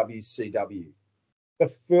Invasion in WCW.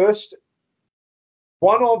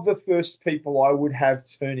 One of the first people I would have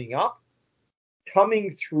turning up,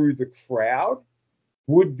 coming through the crowd,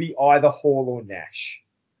 would be either Hall or Nash.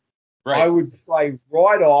 Right. I would play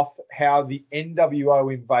right off how the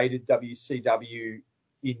NWO invaded WCW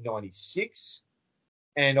in '96,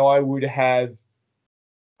 and I would have,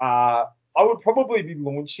 I would probably be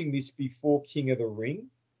launching this before King of the Ring.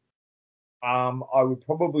 I would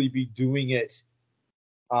probably be doing it,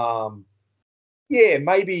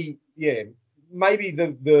 maybe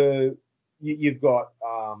you've got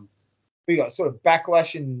sort of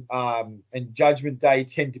Backlash and Judgment Day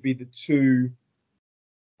tend to be the two.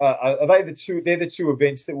 Are they the two? They're the two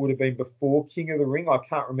events that would have been before King of the Ring. I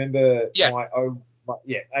can't remember. Yes.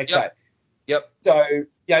 Okay. Yep. So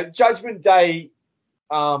Judgment Day.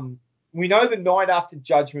 We know the night after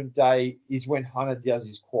Judgment Day is when Hunter does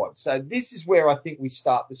his quad. So this is where I think we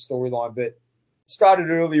start the storyline. But started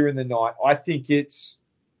earlier in the night. I think it's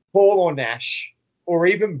Paul or Nash, or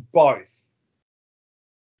even both,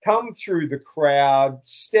 come through the crowd,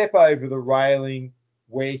 step over the railing.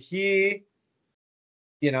 We're here.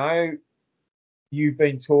 You've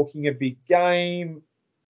been talking a big game.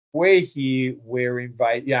 We're here. We're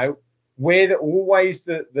invading. We're always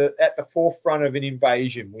at the forefront of an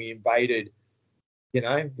invasion. We invaded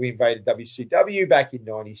WCW back in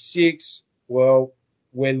 '96. Well,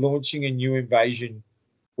 we're launching a new invasion.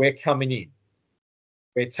 We're coming in.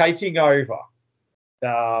 We're taking over.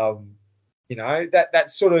 That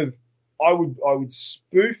sort of, I would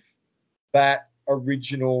spoof that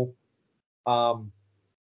original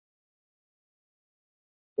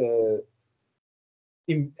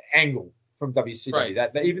angle from WCW. Right.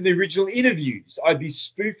 That even the original interviews, I'd be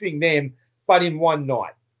spoofing them, but in one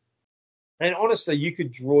night. And honestly, you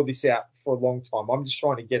could draw this out for a long time. I'm just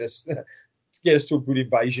trying to get us to a good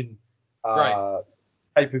invasion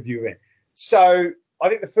pay-per-view event. So I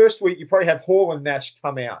think the first week you probably have Hall and Nash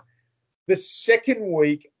come out. The second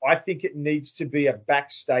week, I think it needs to be a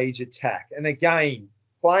backstage attack. And again,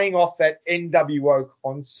 playing off that NWO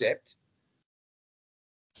concept,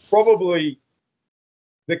 probably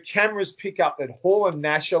the cameras pick up that Hall and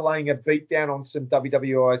Nash are laying a beat down on some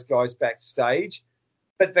WWI's guys backstage,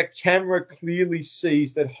 but the camera clearly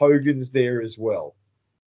sees that Hogan's there as well.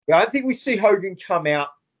 I don't think we see Hogan come out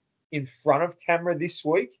in front of camera this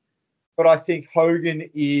week, but I think Hogan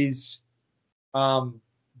is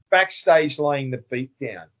backstage laying the beat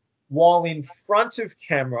down. While in front of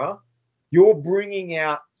camera, you're bringing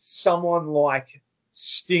out someone like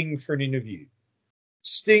Sting for an interview.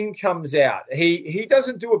 Sting comes out. He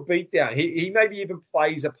doesn't do a beatdown. He maybe even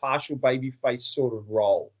plays a partial babyface sort of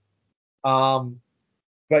role.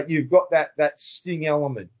 But you've got that Sting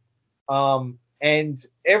element. And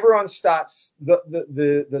everyone starts,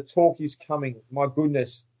 the talk is coming. My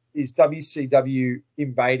goodness, is WCW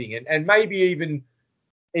invading? And maybe even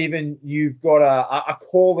you've got a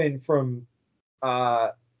call in from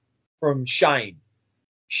Shane.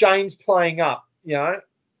 Shane's playing up,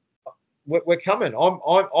 we're coming.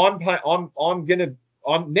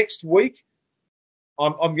 Next week.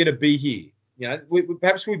 I'm gonna be here.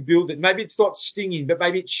 Perhaps we build it. Maybe it's not Stinging, but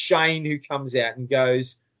maybe it's Shane who comes out and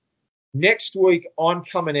goes, next week I'm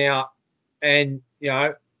coming out, and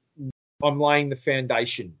I'm laying the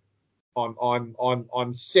foundation.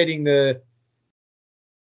 I'm setting the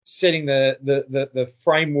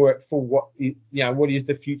framework for what is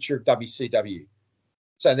the future of WCW.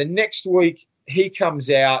 So the next week he comes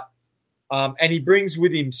out and he brings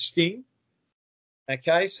with him Sting.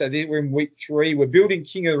 Okay, so we're in week 3. We're building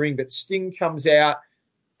King of the Ring, but Sting comes out,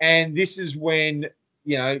 and this is when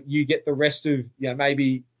you get the rest of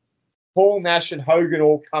maybe Paul, Nash, and Hogan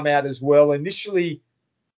all come out as well. Initially,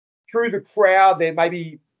 through the crowd, they're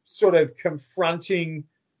maybe sort of confronting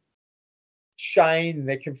Shane,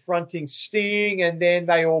 they're confronting Sting, and then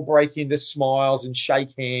they all break into smiles and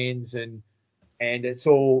shake hands, and it's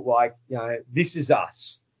all like, this is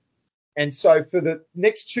us. And so for the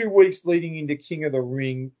next 2 weeks leading into King of the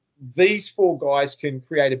Ring, these 4 guys can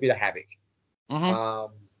create a bit of havoc.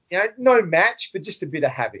 No match, but just a bit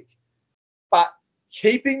of havoc. But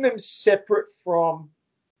keeping them separate from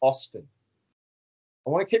Austin. I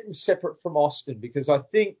want to keep them separate from Austin because I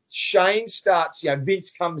think Shane starts,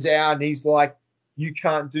 Vince comes out and he's like, you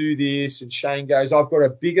can't do this. And Shane goes, I've got a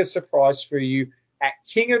bigger surprise for you. At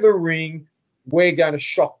King of the Ring, we're going to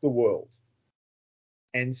shock the world.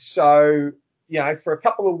 And so, for a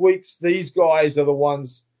couple of weeks, these guys are the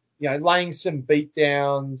ones, laying some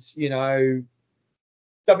beatdowns.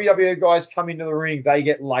 WWE guys come into the ring, they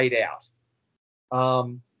get laid out.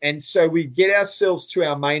 And so we get ourselves to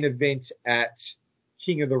our main event at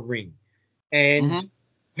King of the Ring. And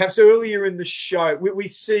perhaps earlier in the show, we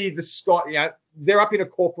see the Scott, they're up in a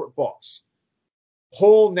corporate box.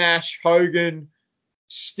 Hall, Nash, Hogan,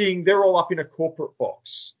 Sting, they're all up in a corporate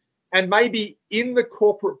box. And maybe in the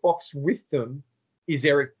corporate box with them is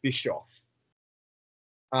Eric Bischoff.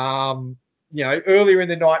 Earlier in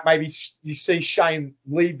the night, maybe you see Shane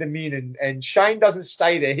lead them in, and Shane doesn't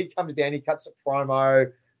stay there. He comes down, he cuts a promo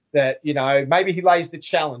that, maybe he lays the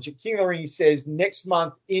challenge. At King of the Ring, he says, next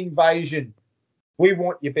month, Invasion, we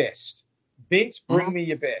want your best. Vince, bring me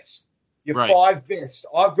your best. Your 5 best.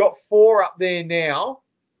 I've got 4 up there now.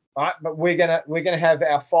 Right, but we're gonna have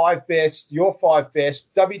our 5 best, your 5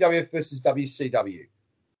 best, WWF versus WCW,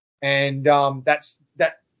 and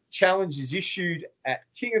that challenge is issued at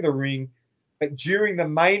King of the Ring. But during the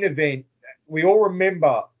main event, we all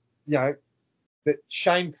remember, that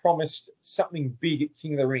Shane promised something big at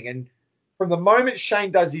King of the Ring, and from the moment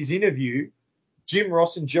Shane does his interview, Jim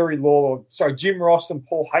Ross and Paul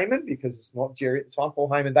Heyman, because it's not Jerry at the time, Paul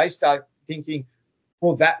Heyman, they start thinking,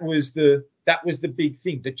 well, that was the big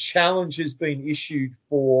thing. The challenge has been issued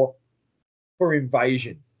for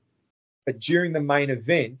Invasion. But during the main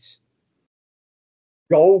event,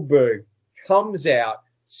 Goldberg comes out,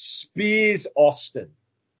 spears Austin.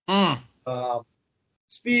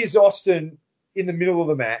 Spears Austin in the middle of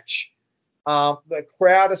the match. The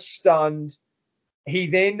crowd are stunned. He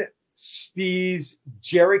then spears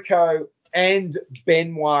Jericho and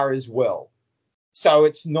Benoit as well. So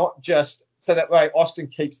it's not just so that way Austin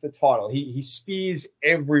keeps the title. He spears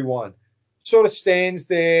everyone. Sort of stands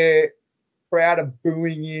there, crowd are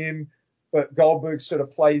booing him, but Goldberg sort of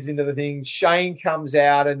plays into the thing. Shane comes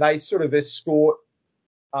out and they sort of escort.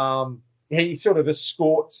 He sort of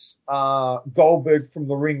escorts Goldberg from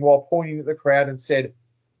the ring while pointing at the crowd and said,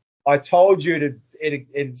 "I told you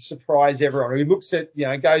it'd surprise everyone." He looks at,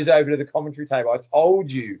 goes over to the commentary table. "I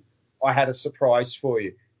told you I had a surprise for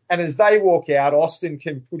you." And as they walk out, Austin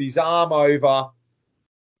can put his arm over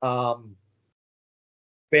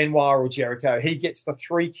Benoit or Jericho. He gets the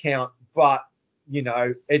 3 count, but,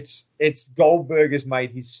 it's Goldberg has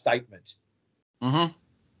made his statement. And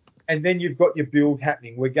then you've got your build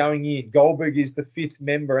happening. We're going in. Goldberg is the 5th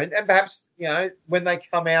member. And perhaps, when they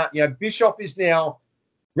come out, Bischoff is now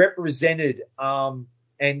represented.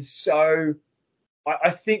 And so I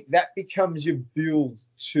think that becomes your build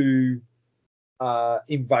to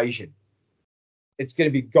Invasion. It's going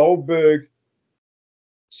to be Goldberg,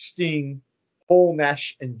 Sting, Paul,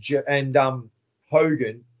 Nash, and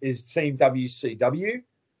Hogan is Team WCW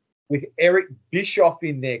with Eric Bischoff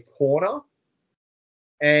in their corner,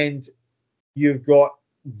 and you've got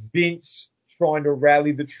Vince trying to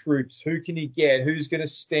rally the troops. Who can he get? Who's going to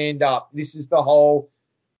stand up? This is the whole.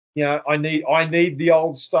 I need the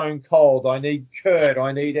old Stone Cold. I need Kurt.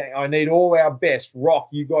 I need all our best. Rock,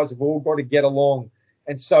 you guys have all got to get along.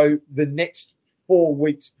 And so the next 4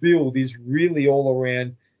 weeks build is really all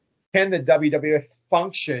around, can the WWF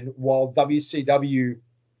function while WCW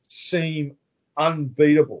seem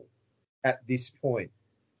unbeatable at this point?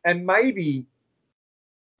 And maybe,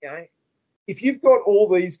 if you've got all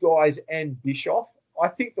these guys and Bischoff, I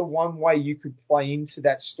think the one way you could play into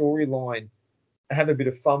that storyline and have a bit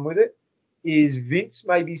of fun with it is Vince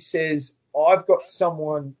maybe says, I've got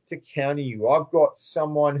someone to counter you. I've got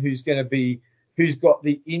someone who's got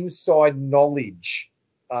the inside knowledge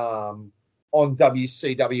on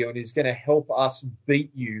WCW and is going to help us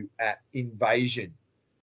beat you at Invasion.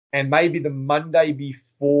 And maybe the Monday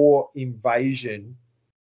before Invasion,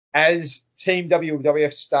 as Team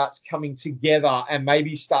WWF starts coming together and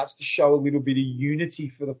maybe starts to show a little bit of unity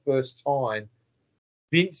for the first time,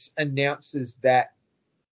 Vince announces that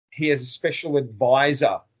he has a special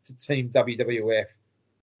advisor to Team WWF,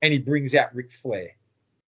 and he brings out Ric Flair.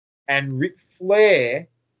 And Ric Flair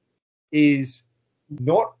is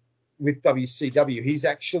not with WCW. He's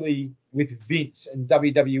actually with Vince and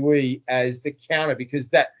WWE as the counter, because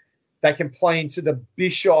that they can play into the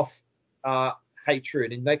Bischoff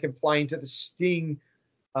hatred, and they can play into the Sting.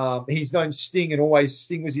 He's known Sting, and always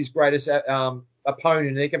Sting was his greatest opponent.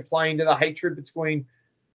 And they can play into the hatred between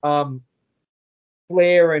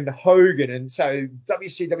Flair and Hogan, and so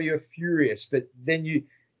WCW are furious. But then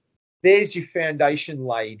there's your foundation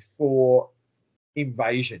laid for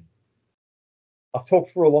Invasion. I've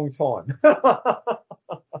talked for a long time.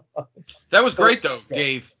 That was great, though,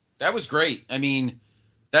 Dave. That was great. I mean,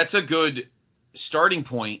 that's a good starting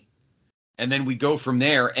point, and then we go from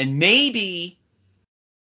there. And maybe,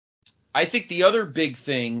 I think the other big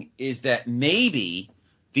thing is that maybe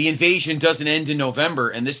the Invasion doesn't end in November,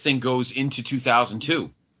 and this thing goes into 2002.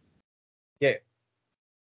 Yeah.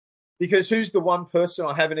 Because who's the one person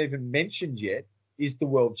I haven't even mentioned yet is the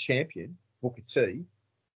world champion, Booker T.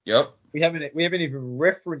 Yep. We haven't even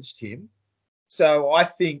referenced him. So I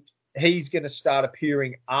think he's going to start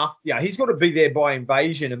appearing after. Yeah, he's got to be there by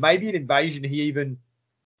Invasion, and maybe in Invasion he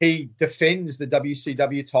defends the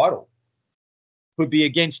WCW title. Could be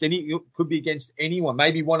against anyone.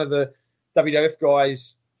 Maybe one of the WWF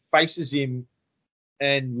guys faces him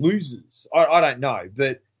and loses. I don't know,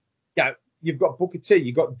 but you've got Booker T,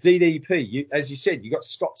 you've got DDP, as you said, you've got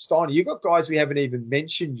Scott Steiner, you've got guys we haven't even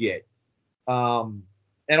mentioned yet.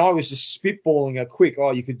 And I was just spitballing a quick,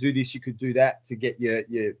 you could do this, you could do that to get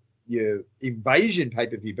your Invasion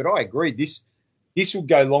pay-per-view. But I agree, this will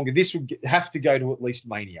go longer. This will have to go to at least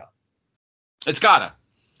Mania. It's gotta.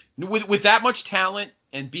 With that much talent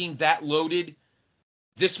and being that loaded,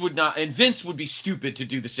 this would not, and Vince would be stupid to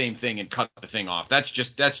do the same thing and cut the thing off. That's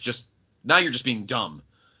just now you're just being dumb.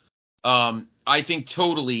 I think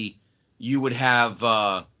totally you would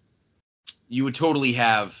totally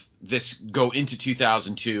have this go into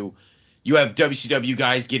 2002. You have WCW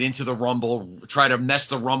guys get into the Rumble, try to mess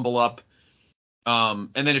the Rumble up. And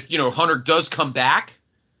then if, Hunter does come back,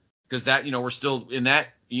 because that, we're still in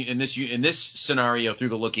this scenario through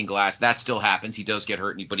the looking glass, that still happens. He does get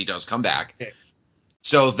hurt, but he does come back. Okay.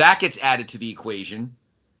 So that gets added to the equation.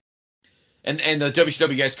 And the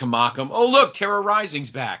WCW guys can mock him. Oh, look, Terror Rising's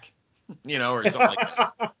back. Or something like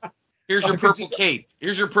that. Here's your purple cape.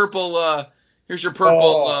 Here's your purple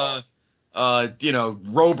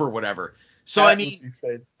robe or whatever. So I mean,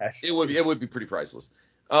 it would be pretty priceless.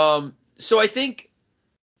 So I think,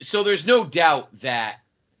 there's no doubt that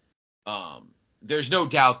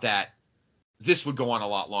this would go on a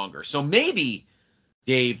lot longer. So maybe,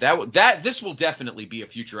 Dave, this will definitely be a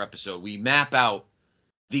future episode. We map out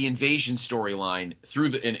the Invasion storyline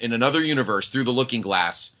in another universe through the looking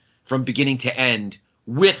glass from beginning to end,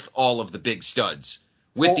 with all of the big studs,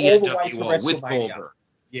 with the NWO, with Goldberg.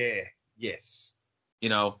 Yeah. Yes.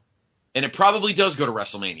 And it probably does go to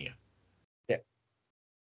WrestleMania. Yeah.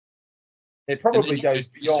 It probably goes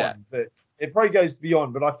beyond. It probably goes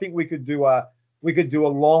beyond, but I think we could do a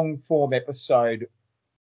long form episode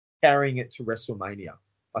carrying it to WrestleMania.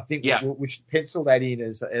 I think we should pencil that in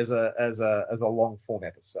as a long form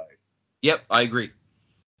episode. Yep, I agree.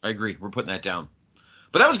 We're putting that down.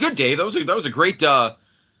 But that was good, Dave. That was a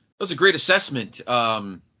great assessment.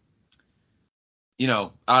 Out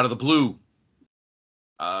of the blue,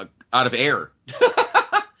 out of air.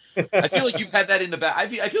 I feel like you've had that in the back. I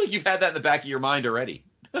feel like you've had that in the back of your mind already.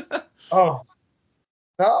 Oh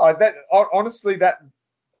no! Honestly,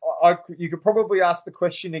 you could probably ask the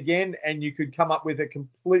question again, and you could come up with a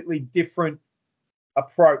completely different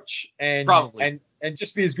approach, and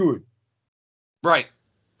just be as good. Right.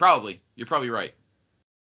 Probably. You're probably right.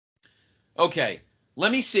 Okay.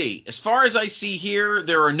 Let me see. As far as I see here,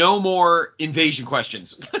 there are no more Invasion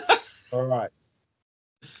questions. All right.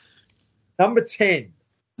 Number 10.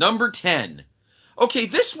 Okay,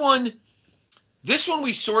 this one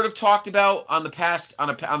we sort of talked about on the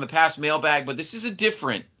past mailbag, but this is a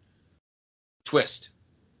different twist.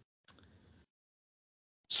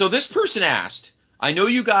 So this person asked, I know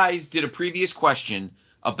you guys did a previous question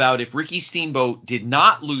about if Ricky Steamboat did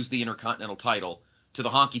not lose the Intercontinental title to the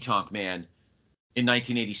Honky Tonk Man in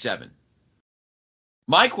 1987.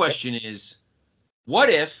 My question is, what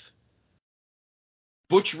if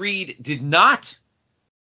Butch Reed did not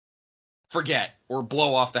forget or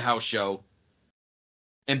blow off the house show,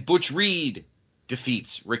 and Butch Reed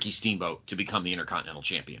defeats Ricky Steamboat to become the Intercontinental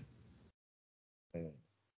Champion?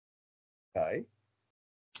 Okay.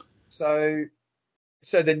 So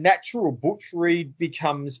the natural Butch Reed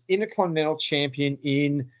becomes Intercontinental Champion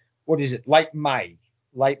in, what is it, late May?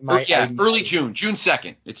 Early June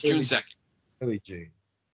 2nd. It's June 2nd. Early June.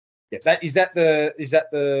 Yeah, is that the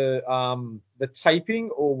taping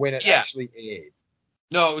or when it actually aired?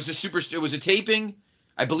 No, it was a taping.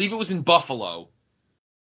 I believe it was in Buffalo.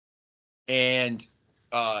 And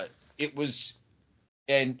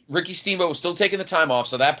Ricky Steamboat was still taking the time off,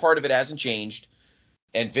 so that part of it hasn't changed.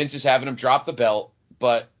 And Vince is having him drop the belt,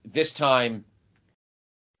 but this time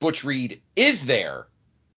Butch Reed is there,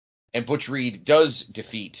 and Butch Reed does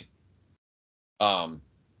defeat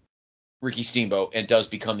Ricky Steamboat and does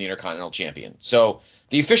become the Intercontinental Champion. So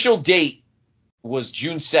the official date was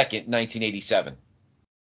June 2nd, 1987.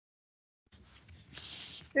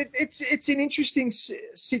 It's an interesting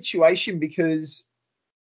situation because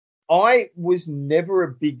I was never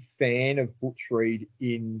a big fan of Butch Reed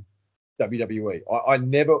in WWE.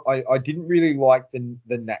 I didn't really like the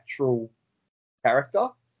natural character.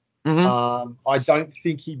 Mm-hmm. I don't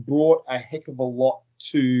think he brought a heck of a lot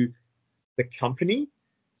to the company.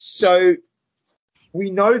 So we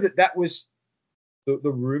know that was the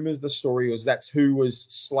rumors, the story was that's who was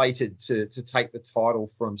slated to take the title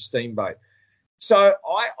from Steamboat. So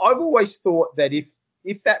I've always thought that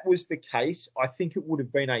if that was the case, I think it would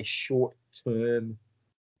have been a short-term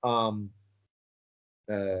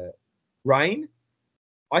reign.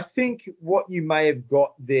 I think what you may have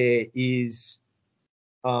got there is,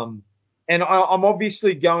 and I'm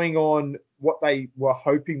obviously going on what they were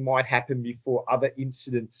hoping might happen before other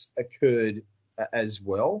incidents occurred as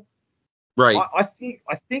well. Right. I think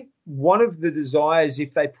one of the desires,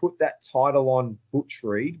 if they put that title on Butch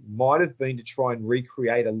Reed, might have been to try and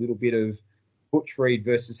recreate a little bit of Butch Reed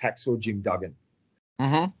versus Hacksaw Jim Duggan.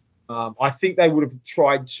 Mm-hmm. I think they would have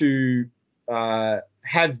tried to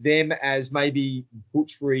have them as maybe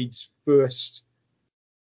Butch Reed's first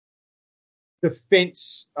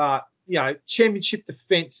defense, championship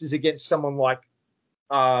defenses against someone like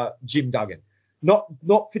Jim Duggan. Not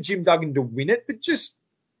for Jim Duggan to win it, but just,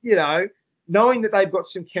 knowing that they've got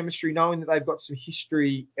some chemistry, knowing that they've got some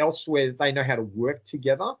history elsewhere, that they know how to work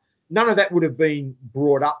together. None of that would have been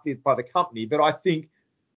brought up by the company, but I think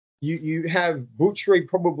you have Butch Reed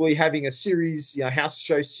probably having a series, house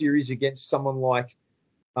show series against someone like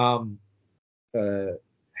Hacksaw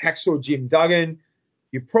Jim Duggan.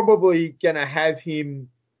 You're probably going to have him,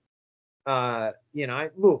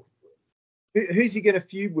 look, who's he going to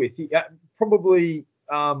feud with? Probably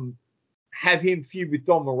have him feud with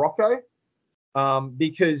Don Morocco.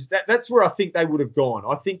 Because that's where I think they would have gone.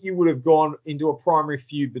 I think you would have gone into a primary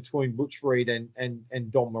feud between Butch Reed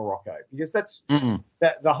and Don Morocco, because that's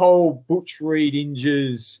that the whole Butch Reed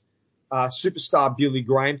injures superstar Billy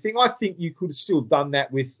Graham thing. I think you could have still done that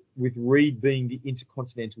with Reed being the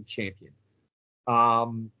Intercontinental Champion,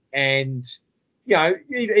 and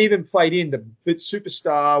even played in but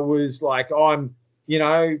superstar was like, I'm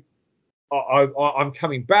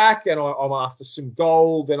coming back and I'm after some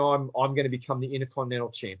gold and I'm going to become the Intercontinental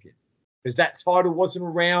Champion, because that title wasn't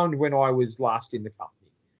around when I was last in the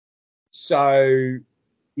company. So,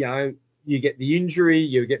 you get the injury,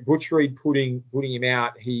 you get Butch Reed putting him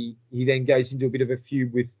out. He then goes into a bit of a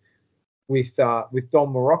feud with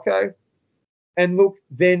Don Morocco. And look,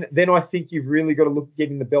 then I think you've really got to look at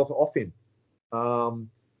getting the belt off him.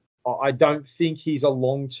 I don't think he's a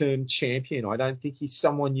long-term champion. I don't think he's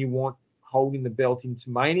someone you want holding the belt into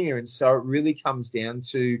Mania. And so it really comes down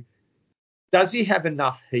to, does he have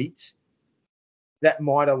enough heat that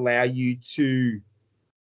might allow you to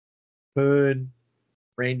turn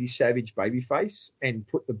Randy Savage babyface and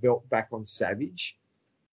put the belt back on Savage?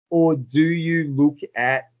 Or do you look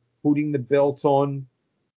at putting the belt on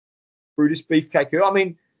Brutus Beefcake? I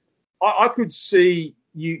mean, I could see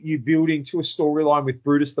you building to a storyline with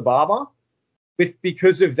Brutus the Barber,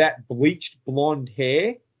 because of that bleached blonde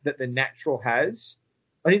hair that the Natural has.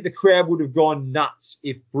 I think the crowd would have gone nuts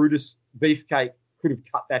if Brutus Beefcake could have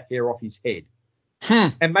cut that hair off his head.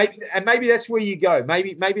 And maybe that's where you go.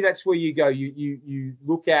 Maybe that's where you go. You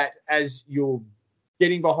look at, as you're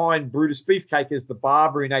getting behind Brutus Beefcake as the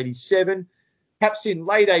Barber in 87, perhaps in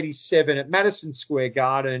late 87 at Madison Square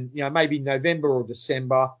Garden, maybe November or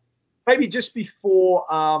December, maybe just before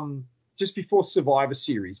Survivor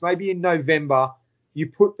Series, maybe in November, you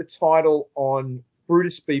put the title on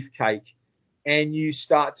Brutus Beefcake and you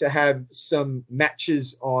start to have some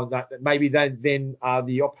matches on that. Maybe they then are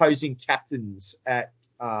the opposing captains at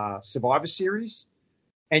Survivor Series,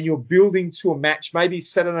 and you're building to a match. Maybe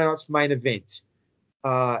Saturday night's main event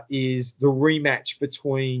is the rematch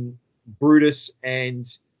between Brutus and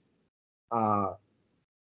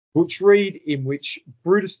Butch Reed, in which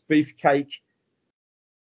Brutus Beefcake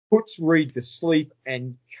puts Reed to sleep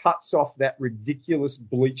and cuts off that ridiculous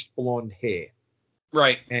bleached blonde hair.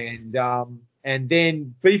 Right. And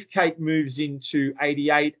then Beefcake moves into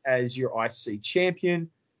 88 as your IC champion,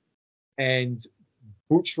 and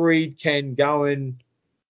Butch Reed can go and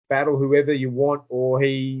battle whoever you want, or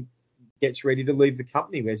he gets ready to leave the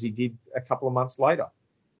company, as he did a couple of months later.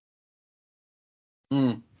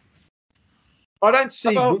 I don't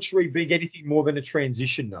see Butch Reed being anything more than a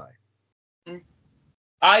transition, though.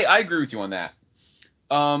 I agree with you on that.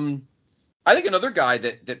 I think another guy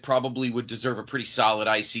that probably would deserve a pretty solid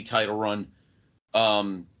IC title run.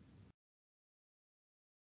 I'm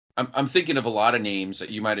thinking of a lot of names that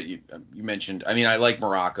you mentioned. I mean, I like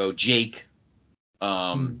Morocco, Jake.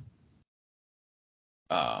 I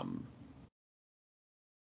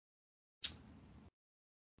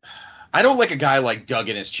don't like a guy like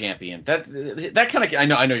Duggan as champion. That kind of, I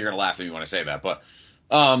know you're gonna laugh at me when I say that, but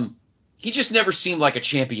he just never seemed like a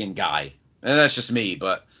champion guy. And that's just me,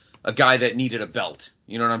 but a guy that needed a belt.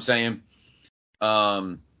 You know what I'm saying?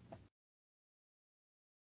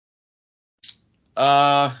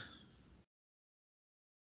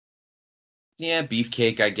 Yeah,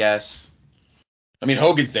 Beefcake, I guess. I mean,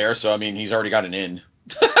 Hogan's there, so I mean, he's already got an in.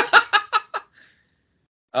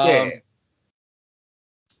 Yeah.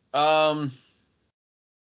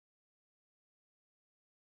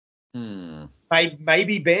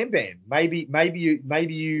 Maybe Bam Bam.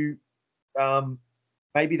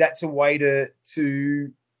 Maybe that's a way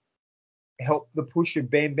to help the push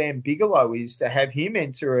of Bam Bam Bigelow, is to have him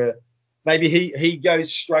enter a. Maybe he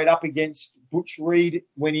goes straight up against Butch Reed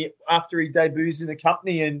after he debuts in the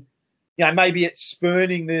company, and maybe it's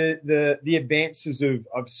spurning the advances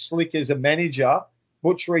of Slick as a manager.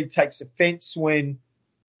 Butch Reed takes offense when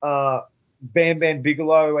Bam Bam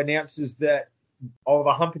Bigelow announces that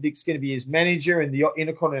Oliver Humperdinck's going to be his manager, and the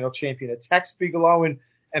Intercontinental Champion attacks Bigelow, and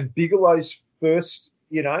Bigelow's first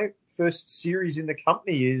series in the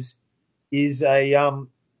company is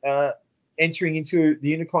entering into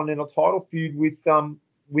the Intercontinental title feud with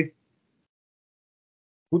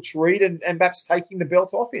Butch Reed, and perhaps taking the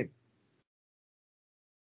belt off him.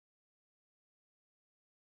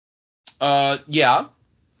 Yeah,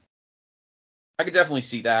 I could definitely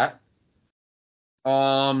see that.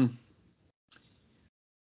 I'm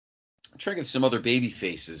trying to get some other baby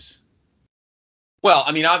faces. Well,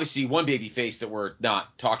 I mean, obviously, one baby face that we're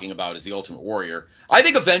not talking about is the Ultimate Warrior. I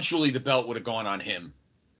think eventually the belt would have gone on him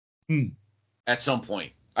at some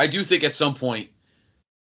point. I do think at some point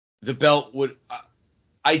the belt would.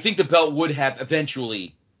 I think the belt would have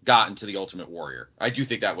eventually gotten to the Ultimate Warrior. I do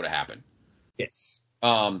think that would have happened. Yes.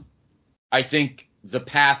 I think the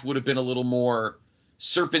path would have been a little more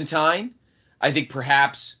serpentine. I think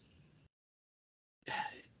perhaps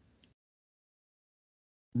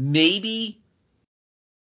maybe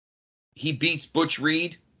he beats Butch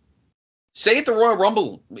Reed. Say at the Royal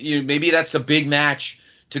Rumble, maybe that's a big match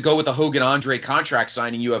to go with the Hogan Andre contract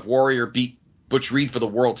signing. You have Warrior beat Butch Reed for the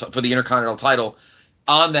Intercontinental title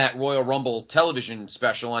on that Royal Rumble television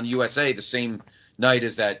special on USA the same night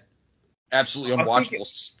as that absolutely unwatchable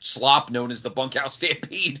slop known as the Bunkhouse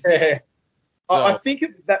Stampede. Yeah. So, I think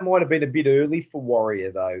that might have been a bit early for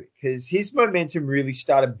Warrior, though, because his momentum really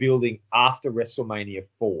started building after WrestleMania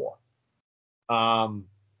 4.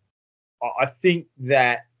 I think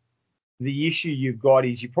that the issue you've got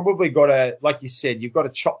is you probably got to, like you said, you've got to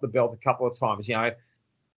chop the belt a couple of times.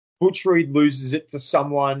 Butch Reed loses it to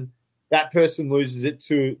someone, that person loses it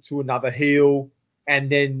to another heel, and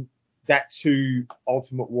then that's who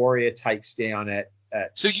Ultimate Warrior takes down at.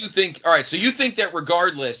 So you think, all right, so you think that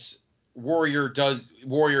regardless, Warrior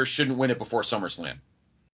shouldn't win it before SummerSlam?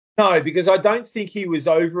 No, because I don't think he was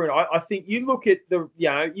over it. I think you look at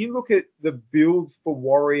the build for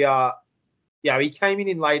Warrior. He came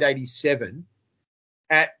in late 87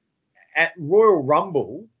 at Royal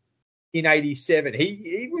Rumble in 87.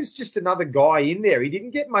 He was just another guy in there. He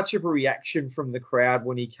didn't get much of a reaction from the crowd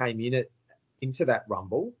when he came into that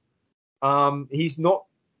Rumble. He's not,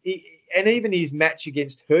 and even his match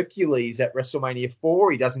against Hercules at WrestleMania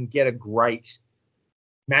 4, he doesn't get a great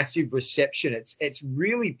massive reception. It's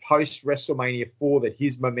really post WrestleMania 4 that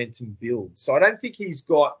his momentum builds. So I don't think he's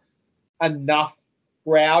got enough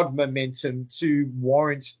crowd momentum to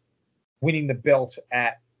warrant winning the belt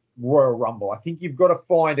at Royal Rumble. I think you've got to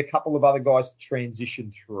find a couple of other guys to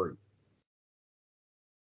transition through.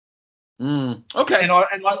 Okay.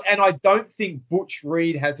 And I don't think Butch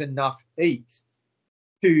Reed has enough heat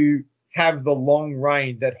to have the long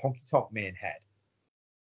reign that Honky Tonk Man had.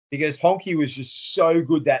 Because Honky was just so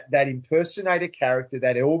good, that impersonator character,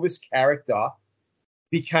 that Elvis character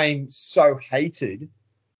became so hated.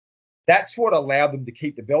 That's what allowed them to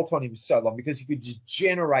keep the belt on him so long, because he could just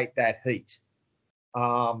generate that heat,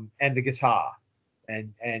 and the guitar,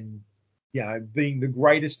 and being the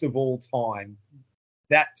greatest of all time.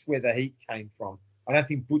 That's where the heat came from. I don't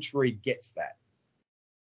think Butch Reed gets that.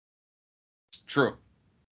 True.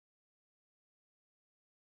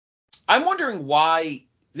 I'm wondering why.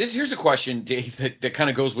 Here's a question, Dave, that kind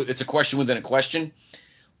of goes with, it's a question within a question.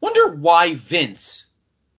 Wonder why Vince.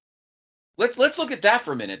 Let's look at that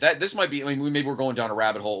for a minute. This might be. I mean, maybe we're going down a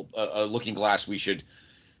rabbit hole, a looking glass. We should.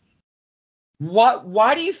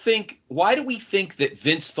 Why do you think? Why do we think that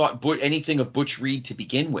Vince thought anything of Butch Reed to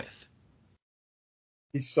begin with?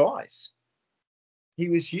 His size. He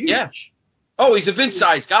was huge. Yeah. Oh, he's a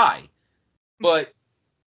Vince-sized guy. But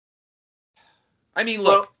I mean,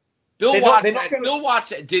 look, Bill Watts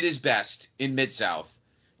did his best in Mid-South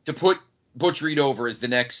to put Butch Reed over as the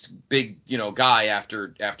next big, guy after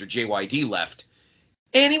JYD left.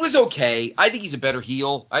 And he was okay. I think he's a better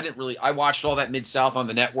heel. I watched all that Mid-South on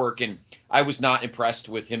the network, and I was not impressed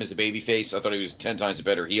with him as a babyface. I thought he was 10 times a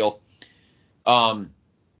better heel. But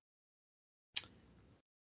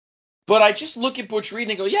I just look at Butch Reed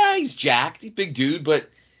and go, yeah, he's jacked. He's a big dude, but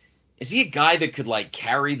is he a guy that could,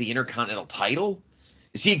 carry the Intercontinental title?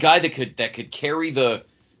 Is he a guy that could carry the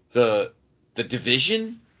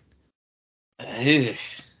division? Well,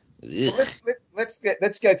 let's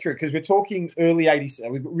go through it, because we're talking early 80s.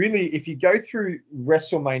 Really, if you go through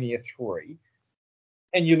WrestleMania 3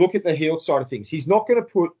 and you look at the heel side of things, he's not going to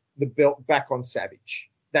put the belt back on Savage.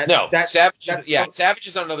 Savage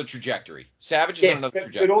is on another trajectory.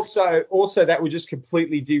 But also that would just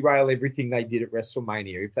completely derail everything they did at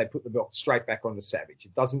WrestleMania if they put the belt straight back on the Savage.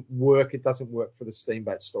 It doesn't work. It doesn't work for the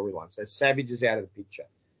Steamboat storyline. So Savage is out of the picture.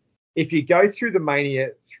 If you go through the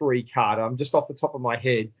Mania 3 card, I'm just off the top of my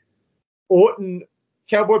head,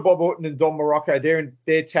 Cowboy Bob Orton and Don Morocco, they're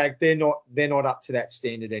tagged. They're not up to that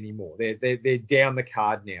standard anymore. They're down the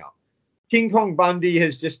card now. King Kong Bundy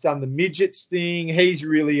has just done the midgets thing. He's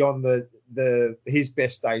really on his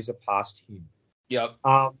best days are past him. Yep.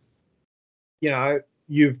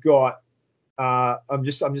 You've got. I'm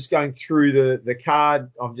just going through the card.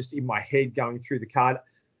 I'm just in my head going through the card.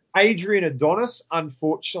 Adrian Adonis,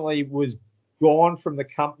 unfortunately, was gone from the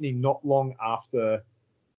company not long after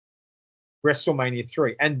WrestleMania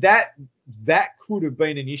 3. And that could have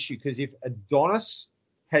been an issue, because if Adonis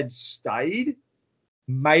had stayed,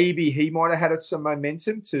 maybe he might have had some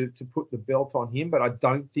momentum to put the belt on him. But I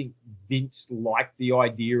don't think Vince liked the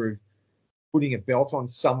idea of putting a belt on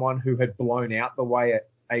someone who had blown out the way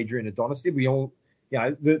Adrian Adonis did. We all,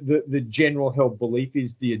 the general held belief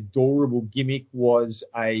is the adorable gimmick was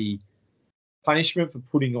a punishment for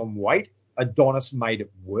putting on weight. Adonis made it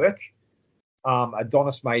work.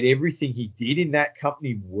 Adonis made everything he did in that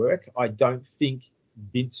company work. I don't think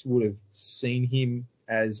Vince would have seen him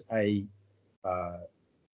as a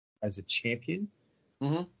champion.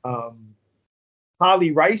 Mm-hmm.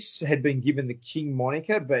 Harley Race had been given the King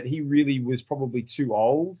moniker, but he really was probably too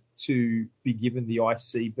old to be given the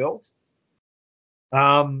IC belt.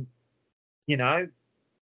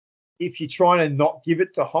 If you're trying to not give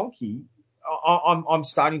it to Honky, I'm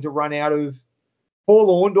starting to run out of.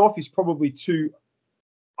 Paul Orndorff is probably too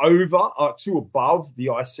above the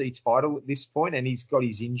IC title at this point, and he's got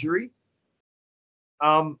his injury.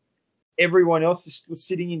 Everyone else is still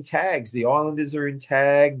sitting in tags. The Islanders are in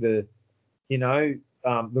tag. The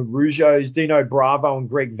Rougeaus, Dino Bravo and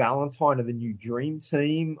Greg Valentine are the new Dream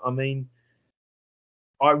Team. I mean,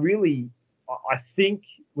 I think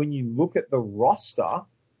when you look at the roster,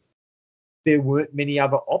 there weren't many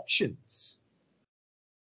other options.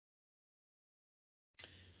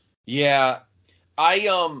 Yeah, I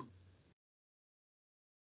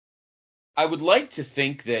would like to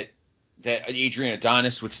think that Adrian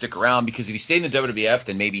Adonis would stick around, because if he stayed in the WWF,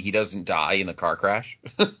 then maybe he doesn't die in the car crash.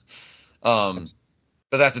 But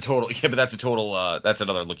that's that's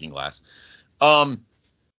another looking glass.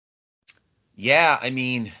 Yeah, I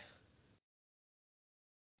mean,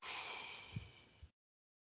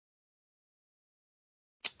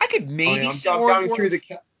 I could maybe see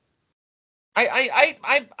Orndorff.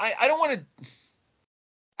 I don't want to.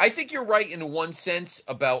 I think you're right in one sense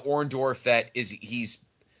about Orndorff,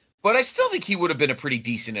 but I still think he would have been a pretty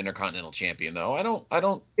decent Intercontinental Champion, though. I don't.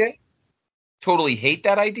 Yeah. totally hate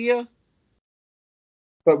that idea.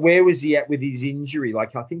 But where was he at with his injury?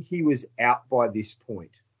 Like, I think he was out by this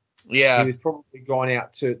point. He Yeah, was probably gone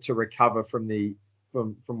out to recover from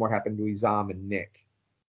what happened to his arm and neck.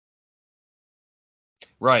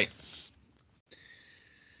 right.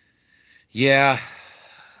 Yeah,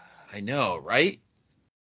 I know, right?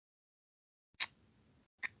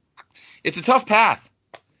 It's a tough path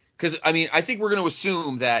because, I mean, I think we're going to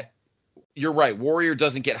assume that you're right. Warrior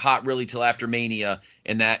doesn't get hot really till after Mania,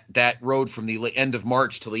 and that road from the end of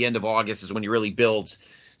March till the end of August is when he really builds.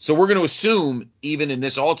 So we're going to assume, even in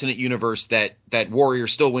this alternate universe, that Warrior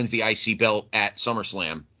still wins the IC belt at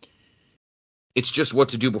SummerSlam. It's just what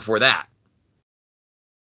to do before that.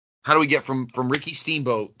 How do we get from Ricky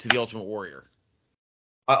Steamboat to the Ultimate Warrior?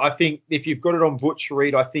 I think if you've got it on Butch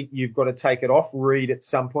Reed, I think you've got to take it off Reed at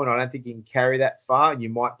some point. I don't think you can carry that far. You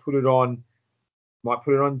might put it on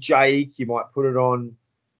Jake. You might put it on,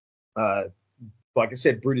 like I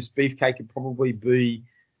said, Brutus Beefcake could probably be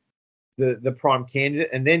the prime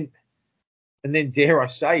candidate. And then dare I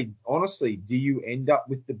say, honestly, do you end up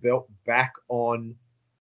with the belt back on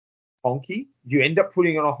Honky? Do you end up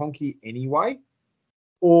putting on a Honky anyway?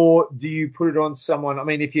 Or do you put it on someone? I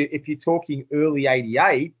mean, if you're talking early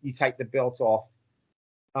 '88, you take the belt off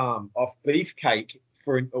Beefcake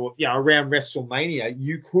around WrestleMania.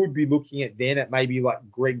 You could be looking at then at maybe like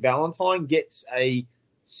Greg Valentine gets a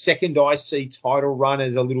second IC title run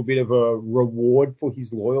as a little bit of a reward for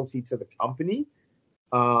his loyalty to the company.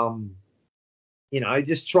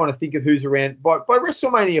 Just trying to think of who's around. By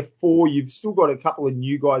WrestleMania 4, you've still got a couple of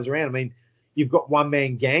new guys around. I mean, you've got One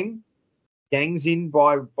Man Gang's in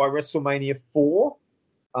by WrestleMania 4.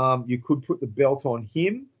 You could put the belt on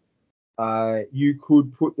him. You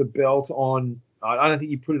could put the belt on. I don't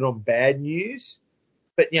think you put it on Bad News,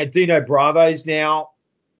 but Dino Bravo's now.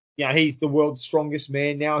 He's the world's strongest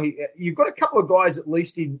man now. You've got a couple of guys at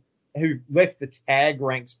least who left the tag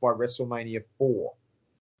ranks by WrestleMania 4.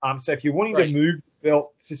 So if you're wanting to move the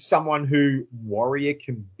belt to someone who Warrior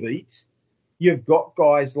can beat, you've got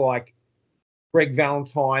guys like Greg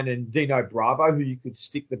Valentine and Dino Bravo, who you could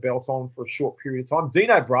stick the belt on for a short period of time.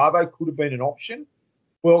 Dino Bravo could have been an option.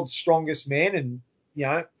 World's strongest man, and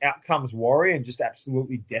out comes Warrior and just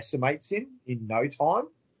absolutely decimates him in no time.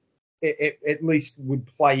 It at least would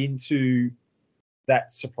play into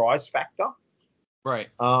that surprise factor. Right.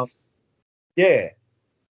 Yeah.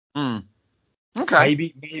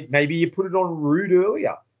 Okay. Maybe you put it on Rude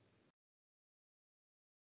earlier.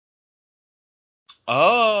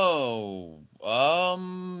 Oh,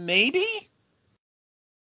 maybe?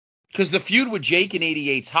 Because the feud with Jake in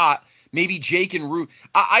 88's hot. Maybe Jake and Rude.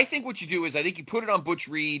 I think what you do is I think you put it on Butch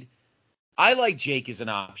Reed. I like Jake as an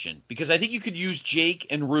option because I think you could use Jake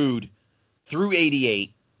and Rude through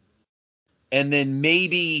 88. And then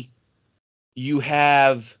maybe you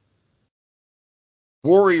have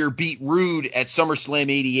Warrior beat Rude at SummerSlam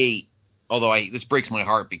 88. Although this breaks my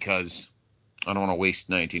heart because I don't want to waste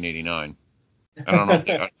 1989. I don't know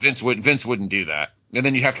if Vince wouldn't do that. And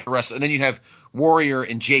then you have to wrestle, and then you have Warrior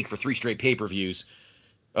and Jake for 3 straight pay-per-views.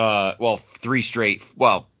 3 straight.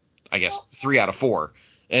 Well, I guess 3 out of 4.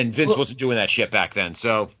 And Vince wasn't doing that shit back then.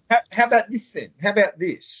 So how about this then? How about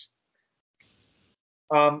this?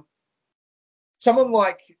 Someone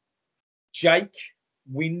like Jake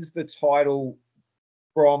wins the title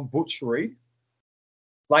from Butch Reed,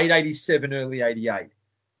 late 87, early 88.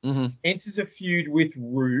 Mm-hmm. Enters a feud with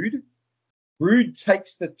Rude. Rude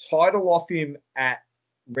takes the title off him at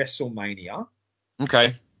WrestleMania.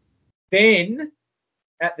 Okay. Then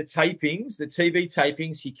at the tapings, the TV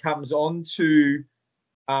tapings, he comes onto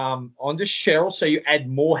Cheryl, so you add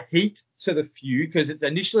more heat to the feud because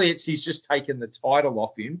he's just taken the title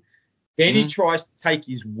off him. Then he tries to take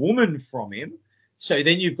his woman from him, so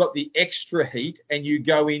then you've got the extra heat, and you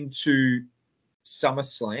go into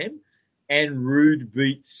SummerSlam, and Rude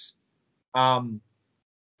beats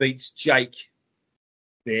Jake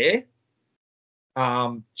there,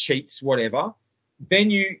 cheats, whatever.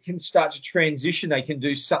 Then you can start to transition. They can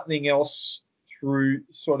do something else through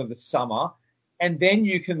sort of the summer. And then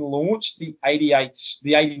you can launch the 89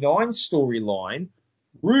 storyline.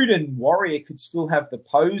 Rude and Warrior could still have the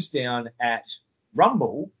pose down at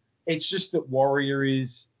Rumble. It's just that Warrior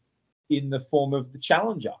is in the form of the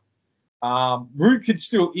challenger. Rude could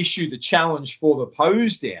still issue the challenge for the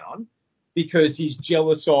pose down because he's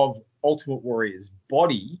jealous of Ultimate Warrior's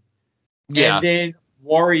body. Yeah. And then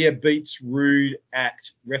Warrior beats Rude at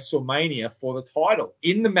WrestleMania for the title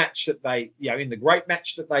in the match that in the great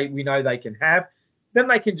match that we know they can have. Then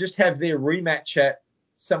they can just have their rematch at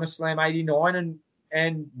SummerSlam 89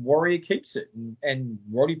 and Warrior keeps it. And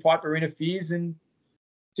Roddy Piper interferes and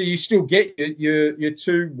So you still get your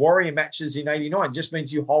two Warrior matches in '89. Just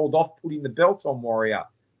means you hold off putting the belt on Warrior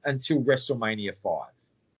until WrestleMania 5.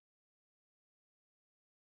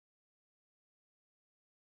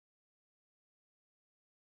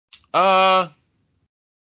 Yeah.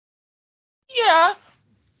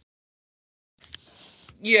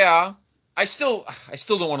 Yeah. I still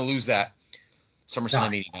don't want to lose that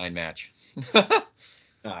SummerSlam '89 match.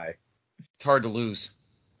 No, It's hard to lose.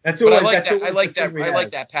 that's But I always like that's that. always the thing we I like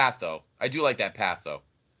have. that path, though. I do like that path, though.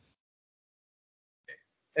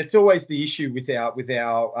 It's always the issue with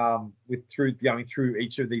through going through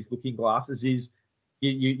each of these looking glasses is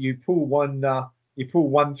you pull one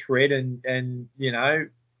thread and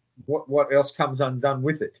what else comes undone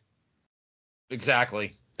with it.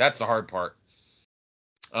 Exactly. That's the hard part.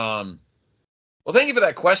 Well, thank you for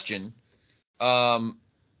that question. I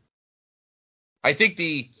think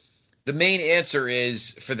the main answer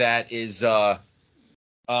is for that is there'd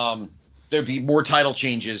be more title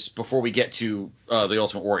changes before we get to the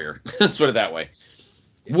Ultimate Warrior. Let's put it that way.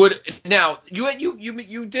 Now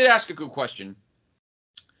you did ask a good question.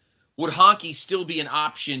 Would Honky still be an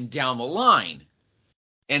option down the line?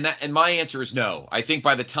 And my answer is no. I think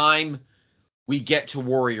by the time we get to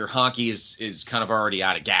Warrior, Honky is kind of already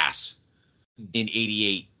out of gas in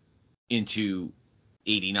 '88 into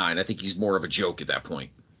 '89. I think he's more of a joke at that point.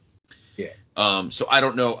 Yeah. So I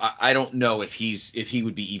don't know. I don't know if he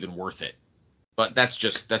would be even worth it. But that's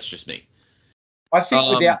just me. I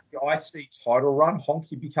think without the IC title run,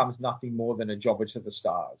 Honky becomes nothing more than a jobber to the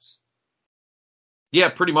stars. Yeah,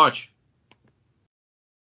 pretty much.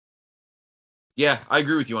 Yeah, I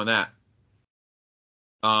agree with you on that.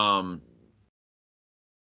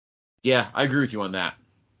 Yeah, I agree with you on that.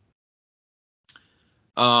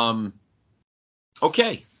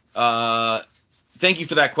 Okay. Thank you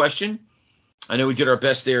for that question. I know we did our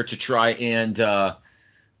best there to try and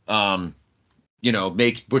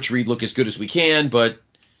make Butch Reed look as good as we can, but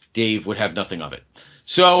Dave would have nothing of it.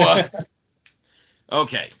 So,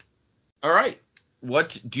 okay. All right.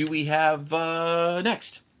 What do we have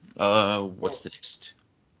next? What's the next?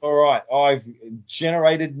 All right, I've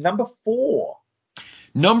generated number 4.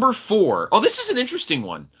 Number 4. Oh, this is an interesting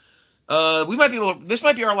one. This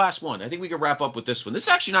might be our last one. I think we can wrap up with this one. This is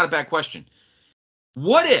actually not a bad question.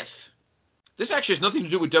 What if, this actually has nothing to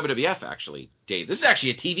do with WWF, actually, Dave. This is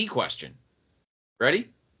actually a TV question. Ready?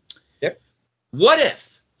 Yep. What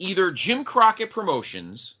if either Jim Crockett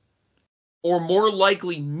Promotions or more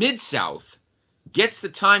likely Mid-South gets the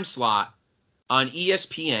time slot on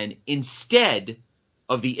ESPN instead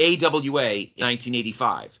of the AWA in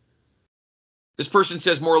 1985? This person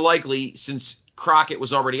says more likely since Crockett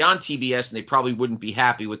was already on TBS and they probably wouldn't be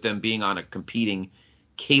happy with them being on a competing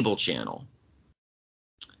cable channel.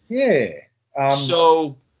 Yeah.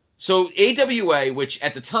 So AWA, which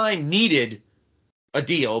at the time needed a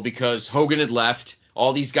deal because Hogan had left,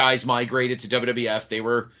 all these guys migrated to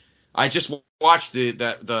WWF. I just watched the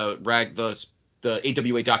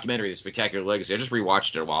AWA documentary, The Spectacular Legacy. I just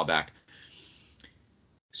rewatched it a while back.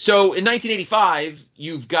 So in 1985,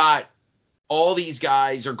 you've got all these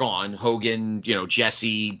guys are gone. Hogan,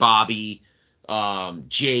 Jesse, Bobby,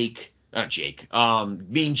 Jake, not Jake,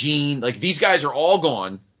 Mean Gene. Like these guys are all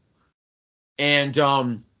gone. And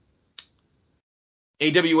AWA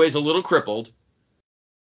is a little crippled.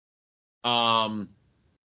 So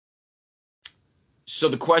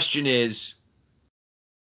the question is,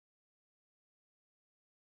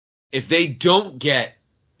 if they don't get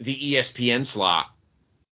the ESPN slot,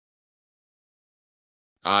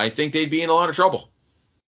 I think they'd be in a lot of trouble.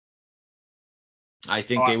 I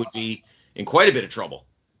think they would be in quite a bit of trouble,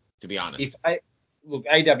 to be honest.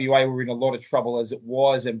 AWA were in a lot of trouble as it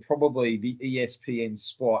was, and probably the ESPN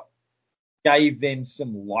spot gave them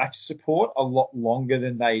some life support a lot longer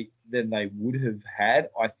than they would have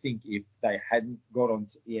had. I think if they hadn't got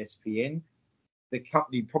onto ESPN, the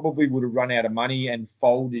company probably would have run out of money and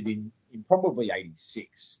folded in probably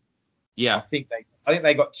 '86. Yeah. I think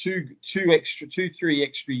they got 3 extra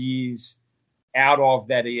years out of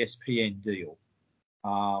that ESPN deal.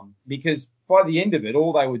 Because by the end of it,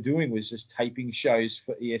 all they were doing was just taping shows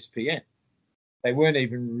for ESPN. They weren't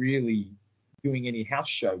even really doing any house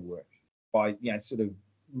show work. By sort of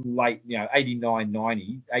late 89,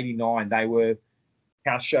 90, 89, they were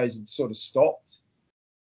house shows had sort of stopped.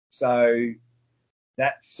 So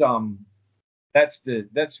that's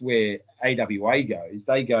where AWA goes.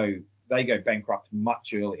 They go bankrupt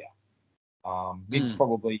much earlier. Vince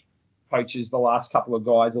probably coaches the last couple of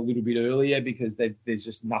guys a little bit earlier because there's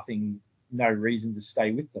just no reason to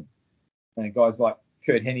stay with them. And guys like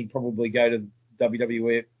Kurt Hennig probably go to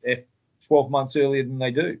WWF 12 months earlier than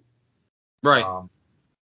they do. Right.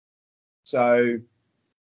 So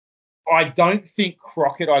I don't think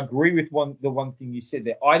Crockett, I agree with the one thing you said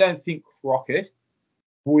there. I don't think Crockett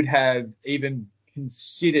would have even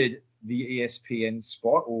considered the ESPN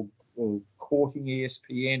spot or courting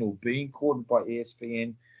ESPN or being courted by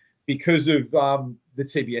ESPN because of the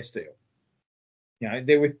TBS deal.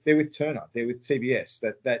 They're with Turner, they're with TBS.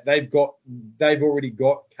 That they've already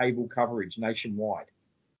got cable coverage nationwide.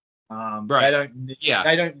 Right.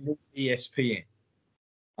 They don't need ESPN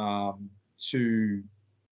to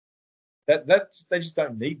they just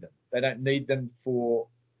don't need them. They don't need them for.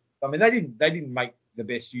 I mean, they didn't make the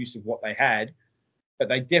best use of what they had, but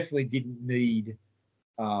they definitely didn't need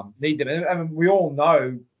them. And I mean, we all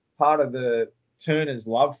know part of the Turner's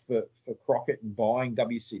love for Crockett and buying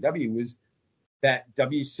WCW was that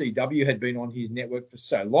WCW had been on his network for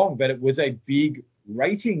so long, but it was a big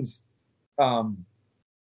ratings. It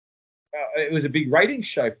was a big ratings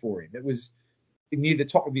show for him. It was near the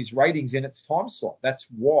top of his ratings in its time slot. That's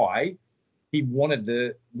why he wanted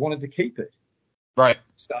to keep it. Right.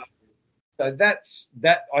 So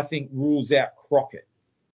that I think rules out Crockett.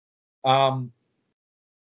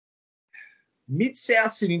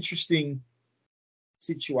 Mid-South's an interesting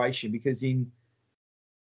situation because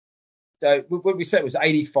what we said it was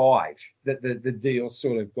 85 that the deal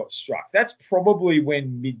sort of got struck. That's probably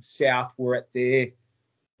when Mid-South were at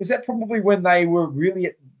was that probably when they were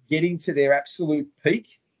really getting to their absolute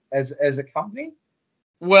peak as a company?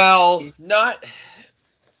 Well,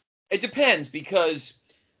 it depends because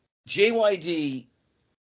JYD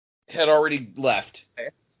had already left.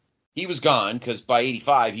 He was gone because by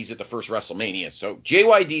 85, he's at the first WrestleMania. So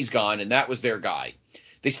JYD's gone, and that was their guy.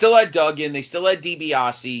 They still had Duggan. They still had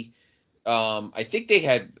DiBiase. I think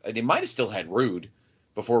they might have still had Rude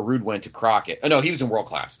before Rude went to Crockett. Oh, no, he was in World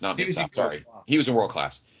Class, not Mid-South. Sorry. He was in World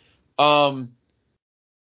Class.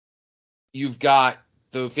 You've got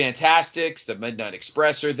the Fantastics, the Midnight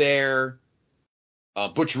Express are there.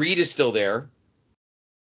 Butch Reed is still there.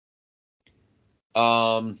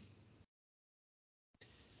 And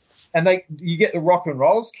you get the Rock and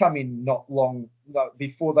Rolls come in not long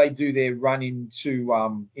before they do their run into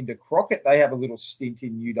Crockett. They have a little stint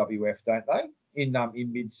in UWF, don't they? In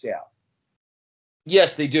Mid-South.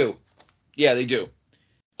 Yes, they do. Yeah, they do.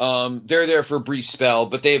 They're there for a brief spell,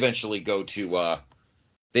 but they eventually go to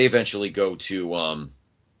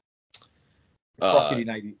Crockett in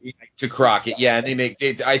 80, to Crockett. Yeah, and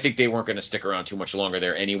I think they weren't going to stick around too much longer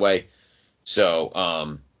there anyway. So,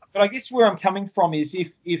 but I guess where I'm coming from is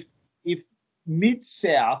if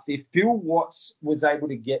Mid-South, if Bill Watts was able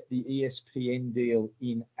to get the ESPN deal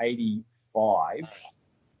in 85,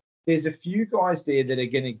 there's a few guys there that are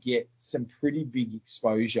going to get some pretty big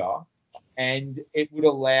exposure, and it would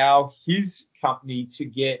allow his company to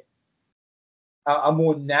get a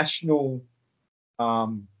more national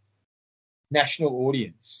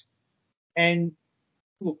audience. And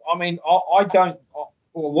look, I mean, I don't.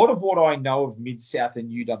 A lot of what I know of Mid-South and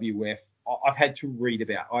UWF, I've had to read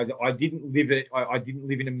about. I didn't live it. I didn't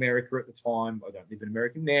live in America at the time. I don't live in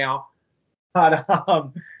America now.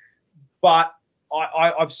 But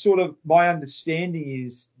I've sort of, my understanding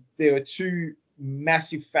is there are two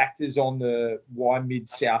massive factors on why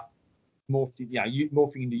Mid-South morphed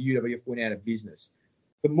into UWF went out of business.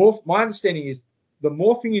 My understanding is the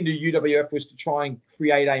morphing into UWF was to try and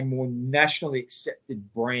create a more nationally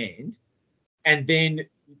accepted brand. And then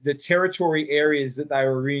the territory areas that they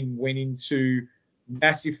were in went into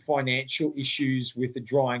massive financial issues with the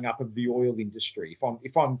drying up of the oil industry.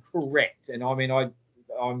 If I'm correct, and I mean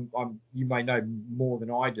you may know more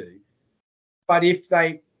than I do, but if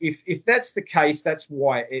that's the case, that's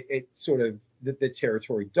why it sort of the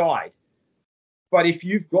territory died. But if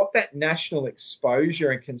you've got that national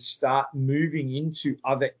exposure and can start moving into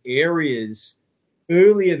other areas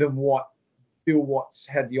earlier than what Bill Watts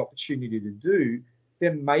had the opportunity to do,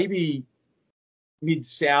 then maybe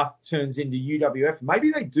Mid-South turns into UWF.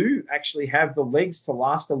 Maybe they do actually have the legs to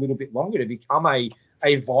last a little bit longer to become a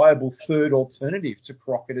viable third alternative to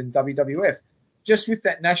Crockett and WWF. Just with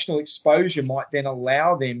that national exposure might then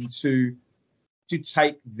allow them to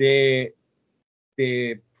take their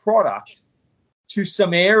product to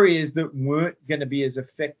some areas that weren't going to be as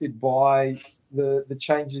affected by the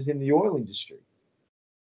changes in the oil industry.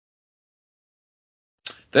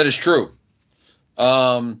 that is true.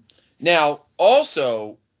 Now,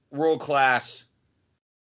 also, World Class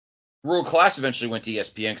eventually went to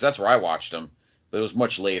ESPN because that's where I watched them, but it was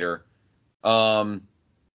much later. But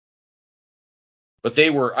they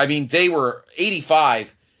were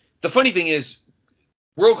 85. The funny thing is,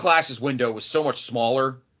 World Class's window was so much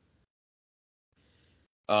smaller.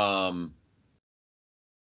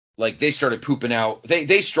 like they started pooping out.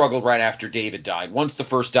 They struggled right after David died. Once the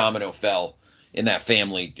first domino fell in that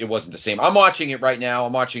family, it wasn't the same. I'm watching it right now.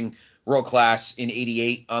 I'm watching World Class in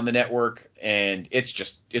 '88 on the network, and it's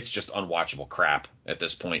just unwatchable crap at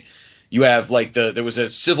this point. You have like there was a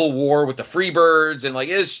civil war with the Freebirds, and like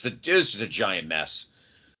it's just a giant mess.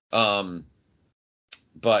 But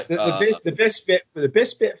the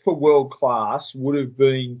best bet for World Class would have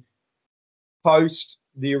been post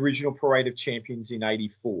the original Parade of Champions in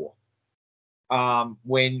 '84,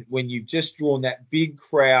 when you've just drawn that big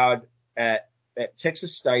crowd at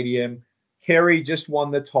Texas Stadium. Kerry just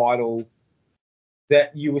won the title.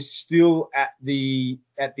 That you were still at the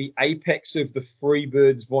apex of the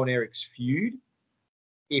Freebirds Von Erichs feud.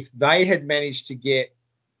 If they had managed to get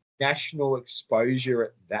national exposure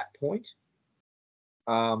at that point,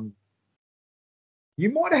 you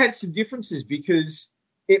might have had some differences, because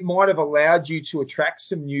it might have allowed you to attract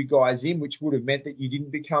some new guys in, which would have meant that you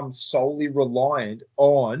didn't become solely reliant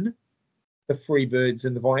on the Freebirds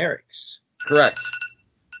and the Von Erichs.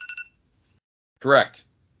 Correct.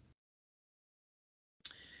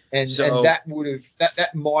 And that would have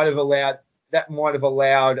that might have allowed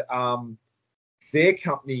their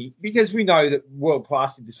company, because we know that World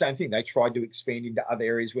Class did the same thing. They tried to expand into other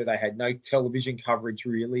areas where they had no television coverage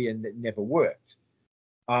really, and it never worked.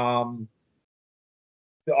 I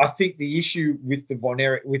think the issue with the Von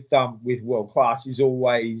Erich with World Class is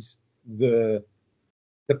always the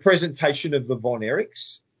presentation of the Von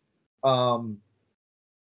Erichs,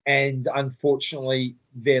 and unfortunately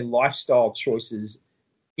their lifestyle choices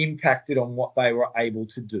impacted on what they were able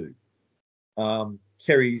to do.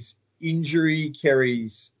 Kerry's injury,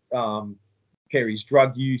 Kerry's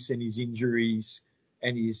drug use and his injuries,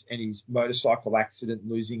 and his motorcycle accident,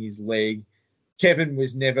 losing his leg. Kevin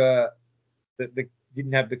was never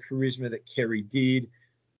didn't have the charisma that Kerry did.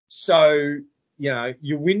 So,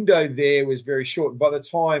 your window there was very short. By the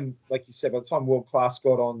time, like you said, World Class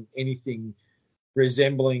got on anything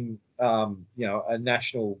resembling, a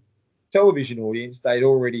national television audience, they'd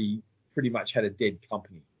already pretty much had a dead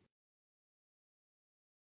company.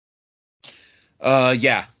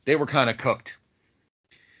 Yeah, they were kind of cooked.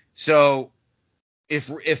 So if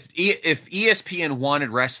ESPN wanted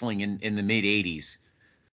wrestling in the mid '80s,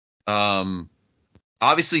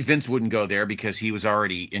 obviously Vince wouldn't go there because he was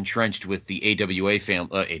already entrenched with the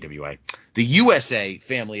the USA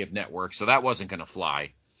family of networks, so that wasn't going to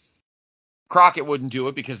fly. Crockett wouldn't do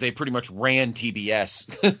it because they pretty much ran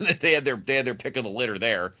TBS. they had their pick of the litter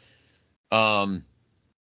there.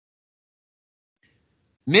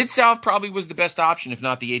 Mid-South probably was the best option, if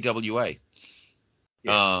not the AWA.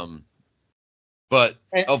 Yeah. But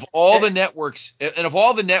of all the networks, and of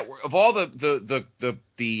all the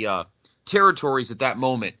territories at that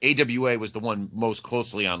moment, AWA was the one most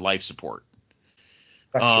closely on life support.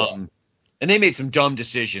 And they made some dumb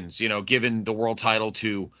decisions, giving the world title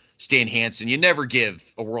to Stan Hansen. You never give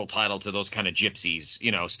a world title to those kind of gypsies,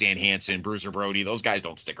 Stan Hansen, Bruiser Brody. Those guys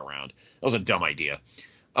don't stick around. That was a dumb idea.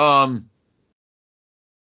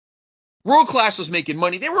 World Class was making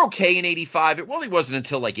money. They were okay in '85. It really wasn't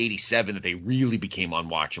until like '87 that they really became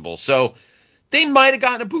unwatchable. So they might have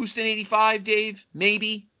gotten a boost in '85, Dave,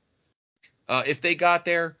 maybe, if they got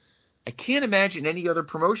there. I can't imagine any other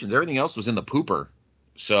promotions. Everything else was in the pooper.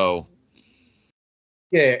 So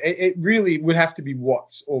yeah, it really would have to be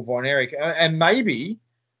Watts or Von Erich, and maybe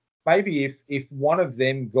if one of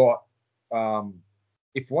them got the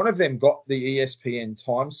ESPN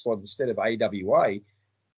time slot instead of AWA,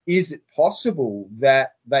 is it possible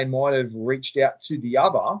that they might have reached out to the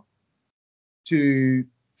other to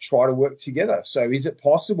try to work together? So is it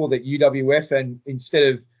possible that UWF, and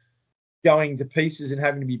instead of going to pieces and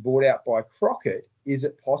having to be bought out by Crockett, is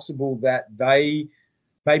it possible that they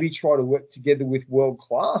maybe try to work together with World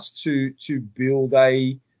Class to build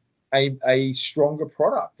a stronger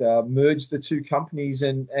product, merge the two companies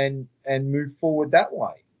and move forward that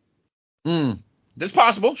way? That's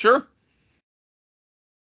possible, sure.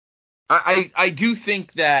 I do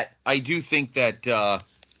think that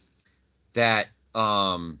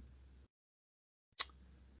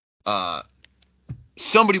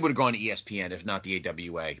somebody would have gone to ESPN if not the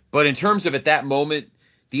AWA. But in terms of at that moment,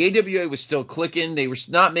 the AWA was still clicking. They were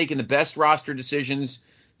not making the best roster decisions.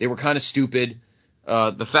 They were kind of stupid.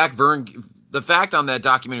 The fact on that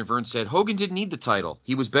documentary, Vern said Hogan didn't need the title.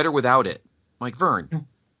 He was better without it. I'm like, Vern,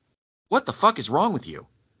 what the fuck is wrong with you?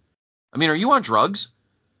 I mean, are you on drugs?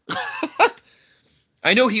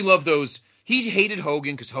 I know he loved those. He hated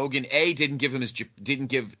Hogan because Hogan, A, didn't give him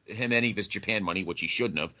any of his Japan money, which he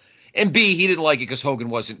shouldn't have, and B, he didn't like it because Hogan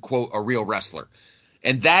wasn't, quote, a real wrestler.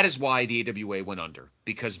 And that is why the AWA went under,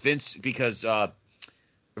 because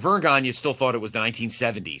Vern Gagne still thought it was the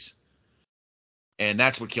 1970s, and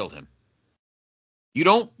that's what killed him. You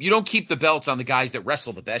don't keep the belts on the guys that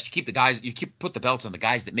wrestle the best. Put the belts on the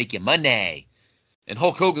guys that make you money. And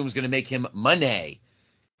Hulk Hogan was going to make him money,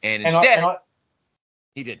 and instead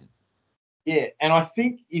he didn't. Yeah, and I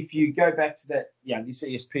think if you go back to that, this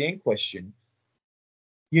ESPN question,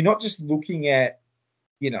 you're not just looking at,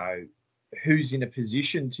 who's in a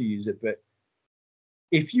position to use it, but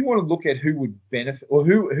if you want to look at who would benefit or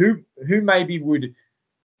who maybe would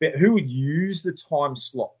use the time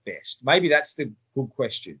slot best, maybe that's the good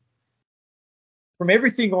question. From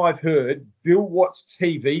everything I've heard, Bill Watts'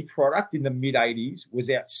 TV product in the mid-'80s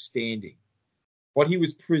was outstanding. What he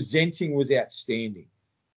was presenting was outstanding.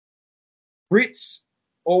 Brits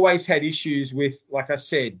always had issues with, like I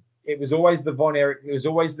said, it was always the Von Erich, it was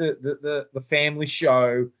always the family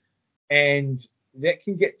show, and that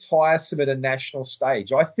can get tiresome at a national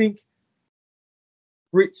stage. I think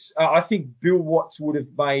Bill Watts would have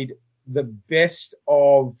made the best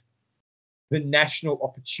of the national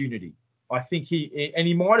opportunity. I think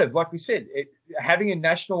he might have, like we said, having a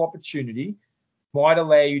national opportunity might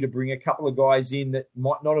allow you to bring a couple of guys in that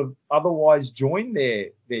might not have otherwise joined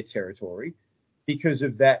their territory because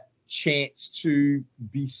of that chance to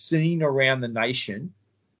be seen around the nation,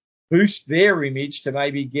 boost their image to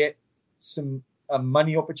maybe get a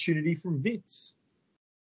money opportunity from Vince.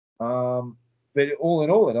 But all in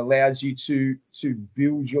all, it allows you to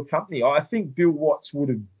build your company. I think Bill Watts would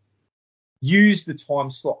have used the time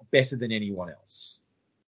slot better than anyone else.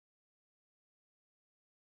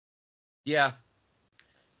 Yeah,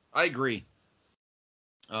 I agree.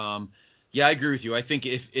 I agree with you. I think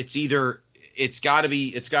if it's either it's got to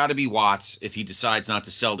be Watts if he decides not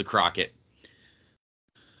to sell to Crockett,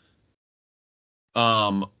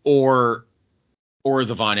 or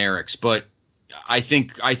the Von Erichs. But I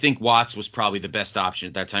think Watts was probably the best option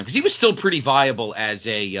at that time because he was still pretty viable as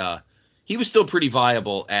a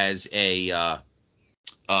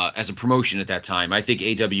promotion at that time. I think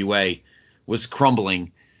AWA was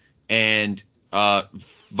crumbling, and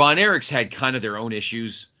Von Erichs had kind of their own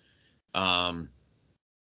issues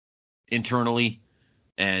internally,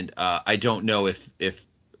 and I don't know if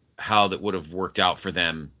how that would have worked out for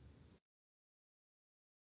them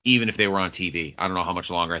even if they were on TV. I don't know how much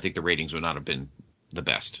longer. I think the ratings would not have been the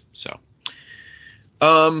best. So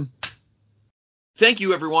thank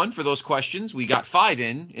you everyone for those questions. We got 5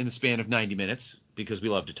 in the span of 90 minutes because we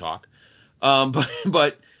love to talk.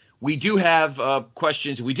 But we do have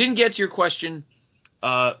questions. If we didn't get to your question,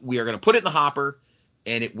 we are going to put it in the hopper,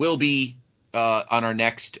 and it will be on our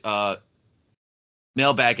next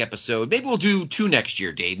mailbag episode. Maybe we'll do 2 next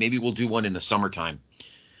year, Dave. Maybe we'll do one in the summertime,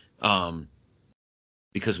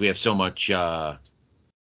 because we have so much, because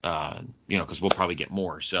we'll probably get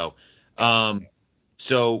more. So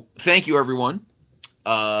thank you, everyone.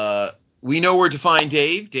 We know where to find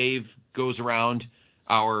Dave. Dave goes around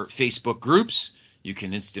our Facebook groups. You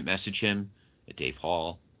can instant message him at Dave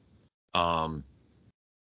Hall.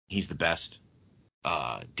 He's the best.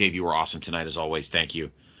 Dave, you were awesome tonight as always. Thank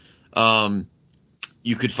you.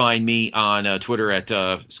 You could find me on Twitter at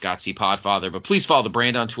Scott C. Podfather, but please follow the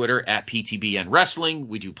brand on Twitter at PTBN Wrestling.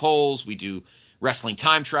 We do polls. We do wrestling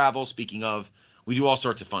time travel. Speaking of, we do all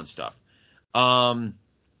sorts of fun stuff.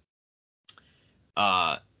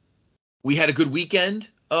 We had a good weekend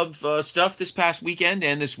of stuff this past weekend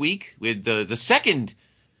and this week with the second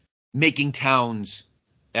Making Towns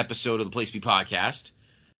episode of the Place to Be podcast.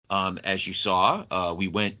 As you saw, we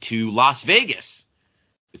went to Las Vegas.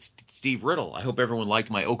 It's Steve Riddle. I hope everyone liked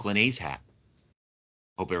my Oakland A's hat.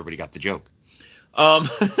 Hope everybody got the joke. And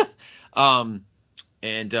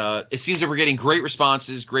it seems that we're getting great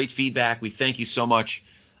responses, great feedback. We thank you so much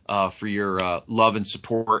for your love and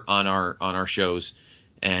support on our shows,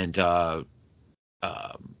 and we're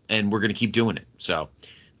going to keep doing it. So,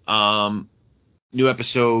 new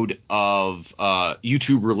episode of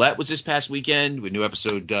YouTube Roulette was this past weekend. With new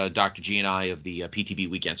episode Dr. G and I of the PTB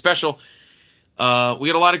Weekend Special. We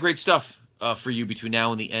got a lot of great stuff for you between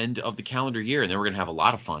now and the end of the calendar year, and then we're going to have a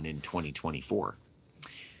lot of fun in 2024.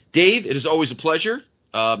 Dave, it is always a pleasure.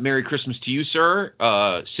 Merry Christmas to you, sir.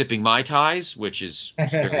 Sipping Mai Tais, which is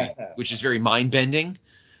very mind-bending.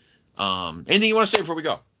 Anything you want to say before we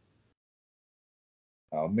go?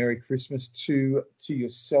 Merry Christmas to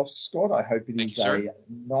yourself, Scott. I hope it Thank is you, a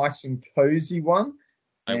nice and cozy one.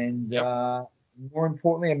 Yep. More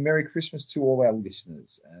importantly, a Merry Christmas to all our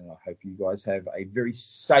listeners. And I hope you guys have a very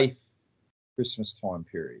safe Christmas time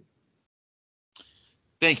period.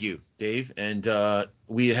 Thank you, Dave. And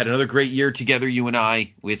we had another great year together, you and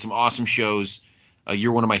I. We had some awesome shows.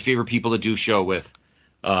 You're one of my favorite people to do show with.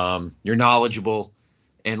 You're knowledgeable,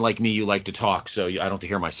 And like me, you like to talk, so I don't have to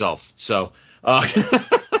hear myself. So, but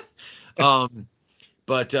we're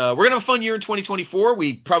going to have a fun year in 2024.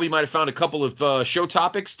 We probably might have found a couple of show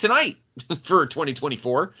topics tonight for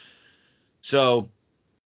 2024. So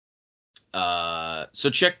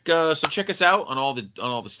check us out on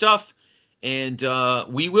all the stuff. And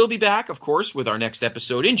we will be back, of course, with our next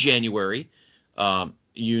episode in January.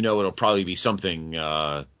 It'll probably be something,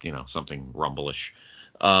 something rumble-ish.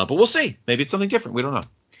 But we'll see. Maybe it's something different. We don't know.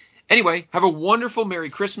 Anyway, have a wonderful Merry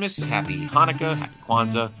Christmas, Happy Hanukkah, Happy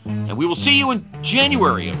Kwanzaa, and we will see you in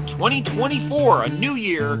January of 2024, a new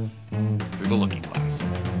year, through the looking glass.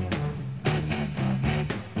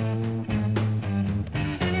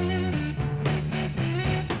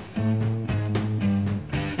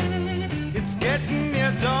 It's getting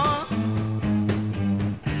near dawn,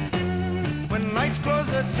 when lights close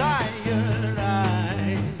their tired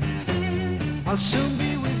eyes. I'll soon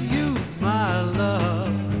be with you, my love.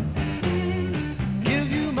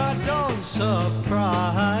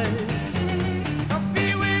 Surprise. I'll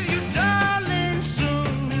be with you, darling,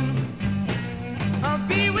 soon. I'll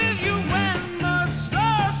be with you when the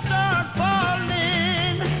stars start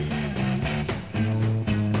falling.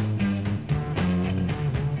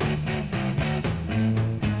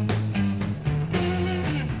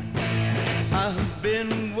 I've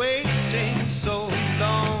been waiting so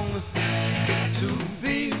long to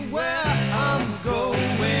be where I'm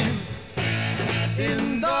going,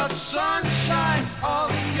 in the sunshine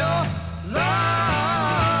of your love.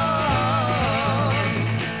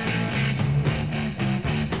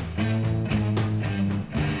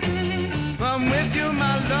 I'm with you,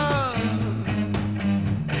 my love,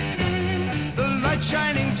 the light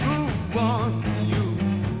shining through on you.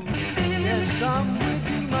 Yes, I'm with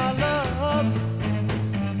you, my love.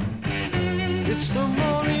 It's the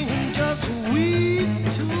morning and just we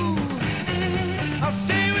two. I'll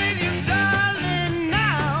stay with you, darling,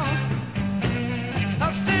 now.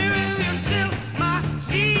 I'll stay with you till my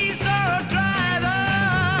seas are dried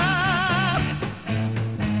up.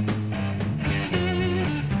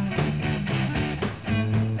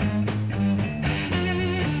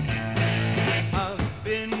 I've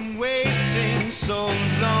been waiting so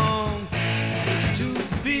long to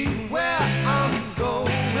be where I'm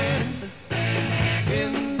going,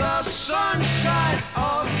 in the sunshine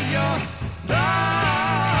of your love.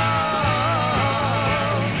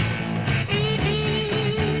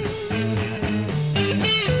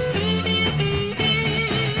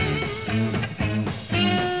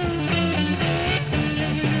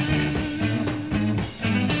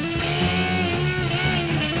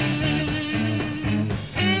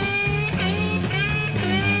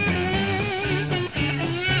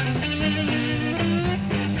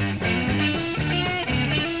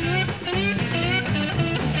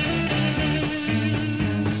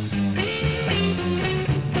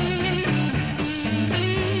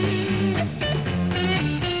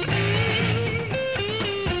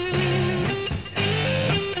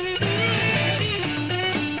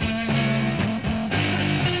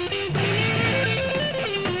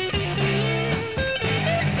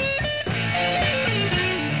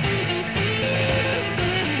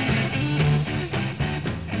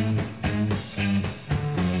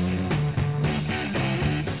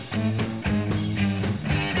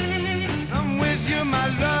 I'm with you, my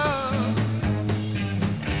love,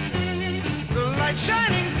 the light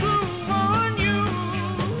shining through on you.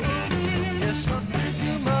 Yes, I'm with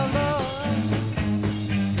you, my love.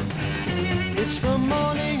 It's the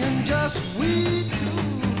morning and just we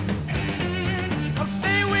two. I'll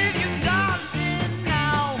stay with you,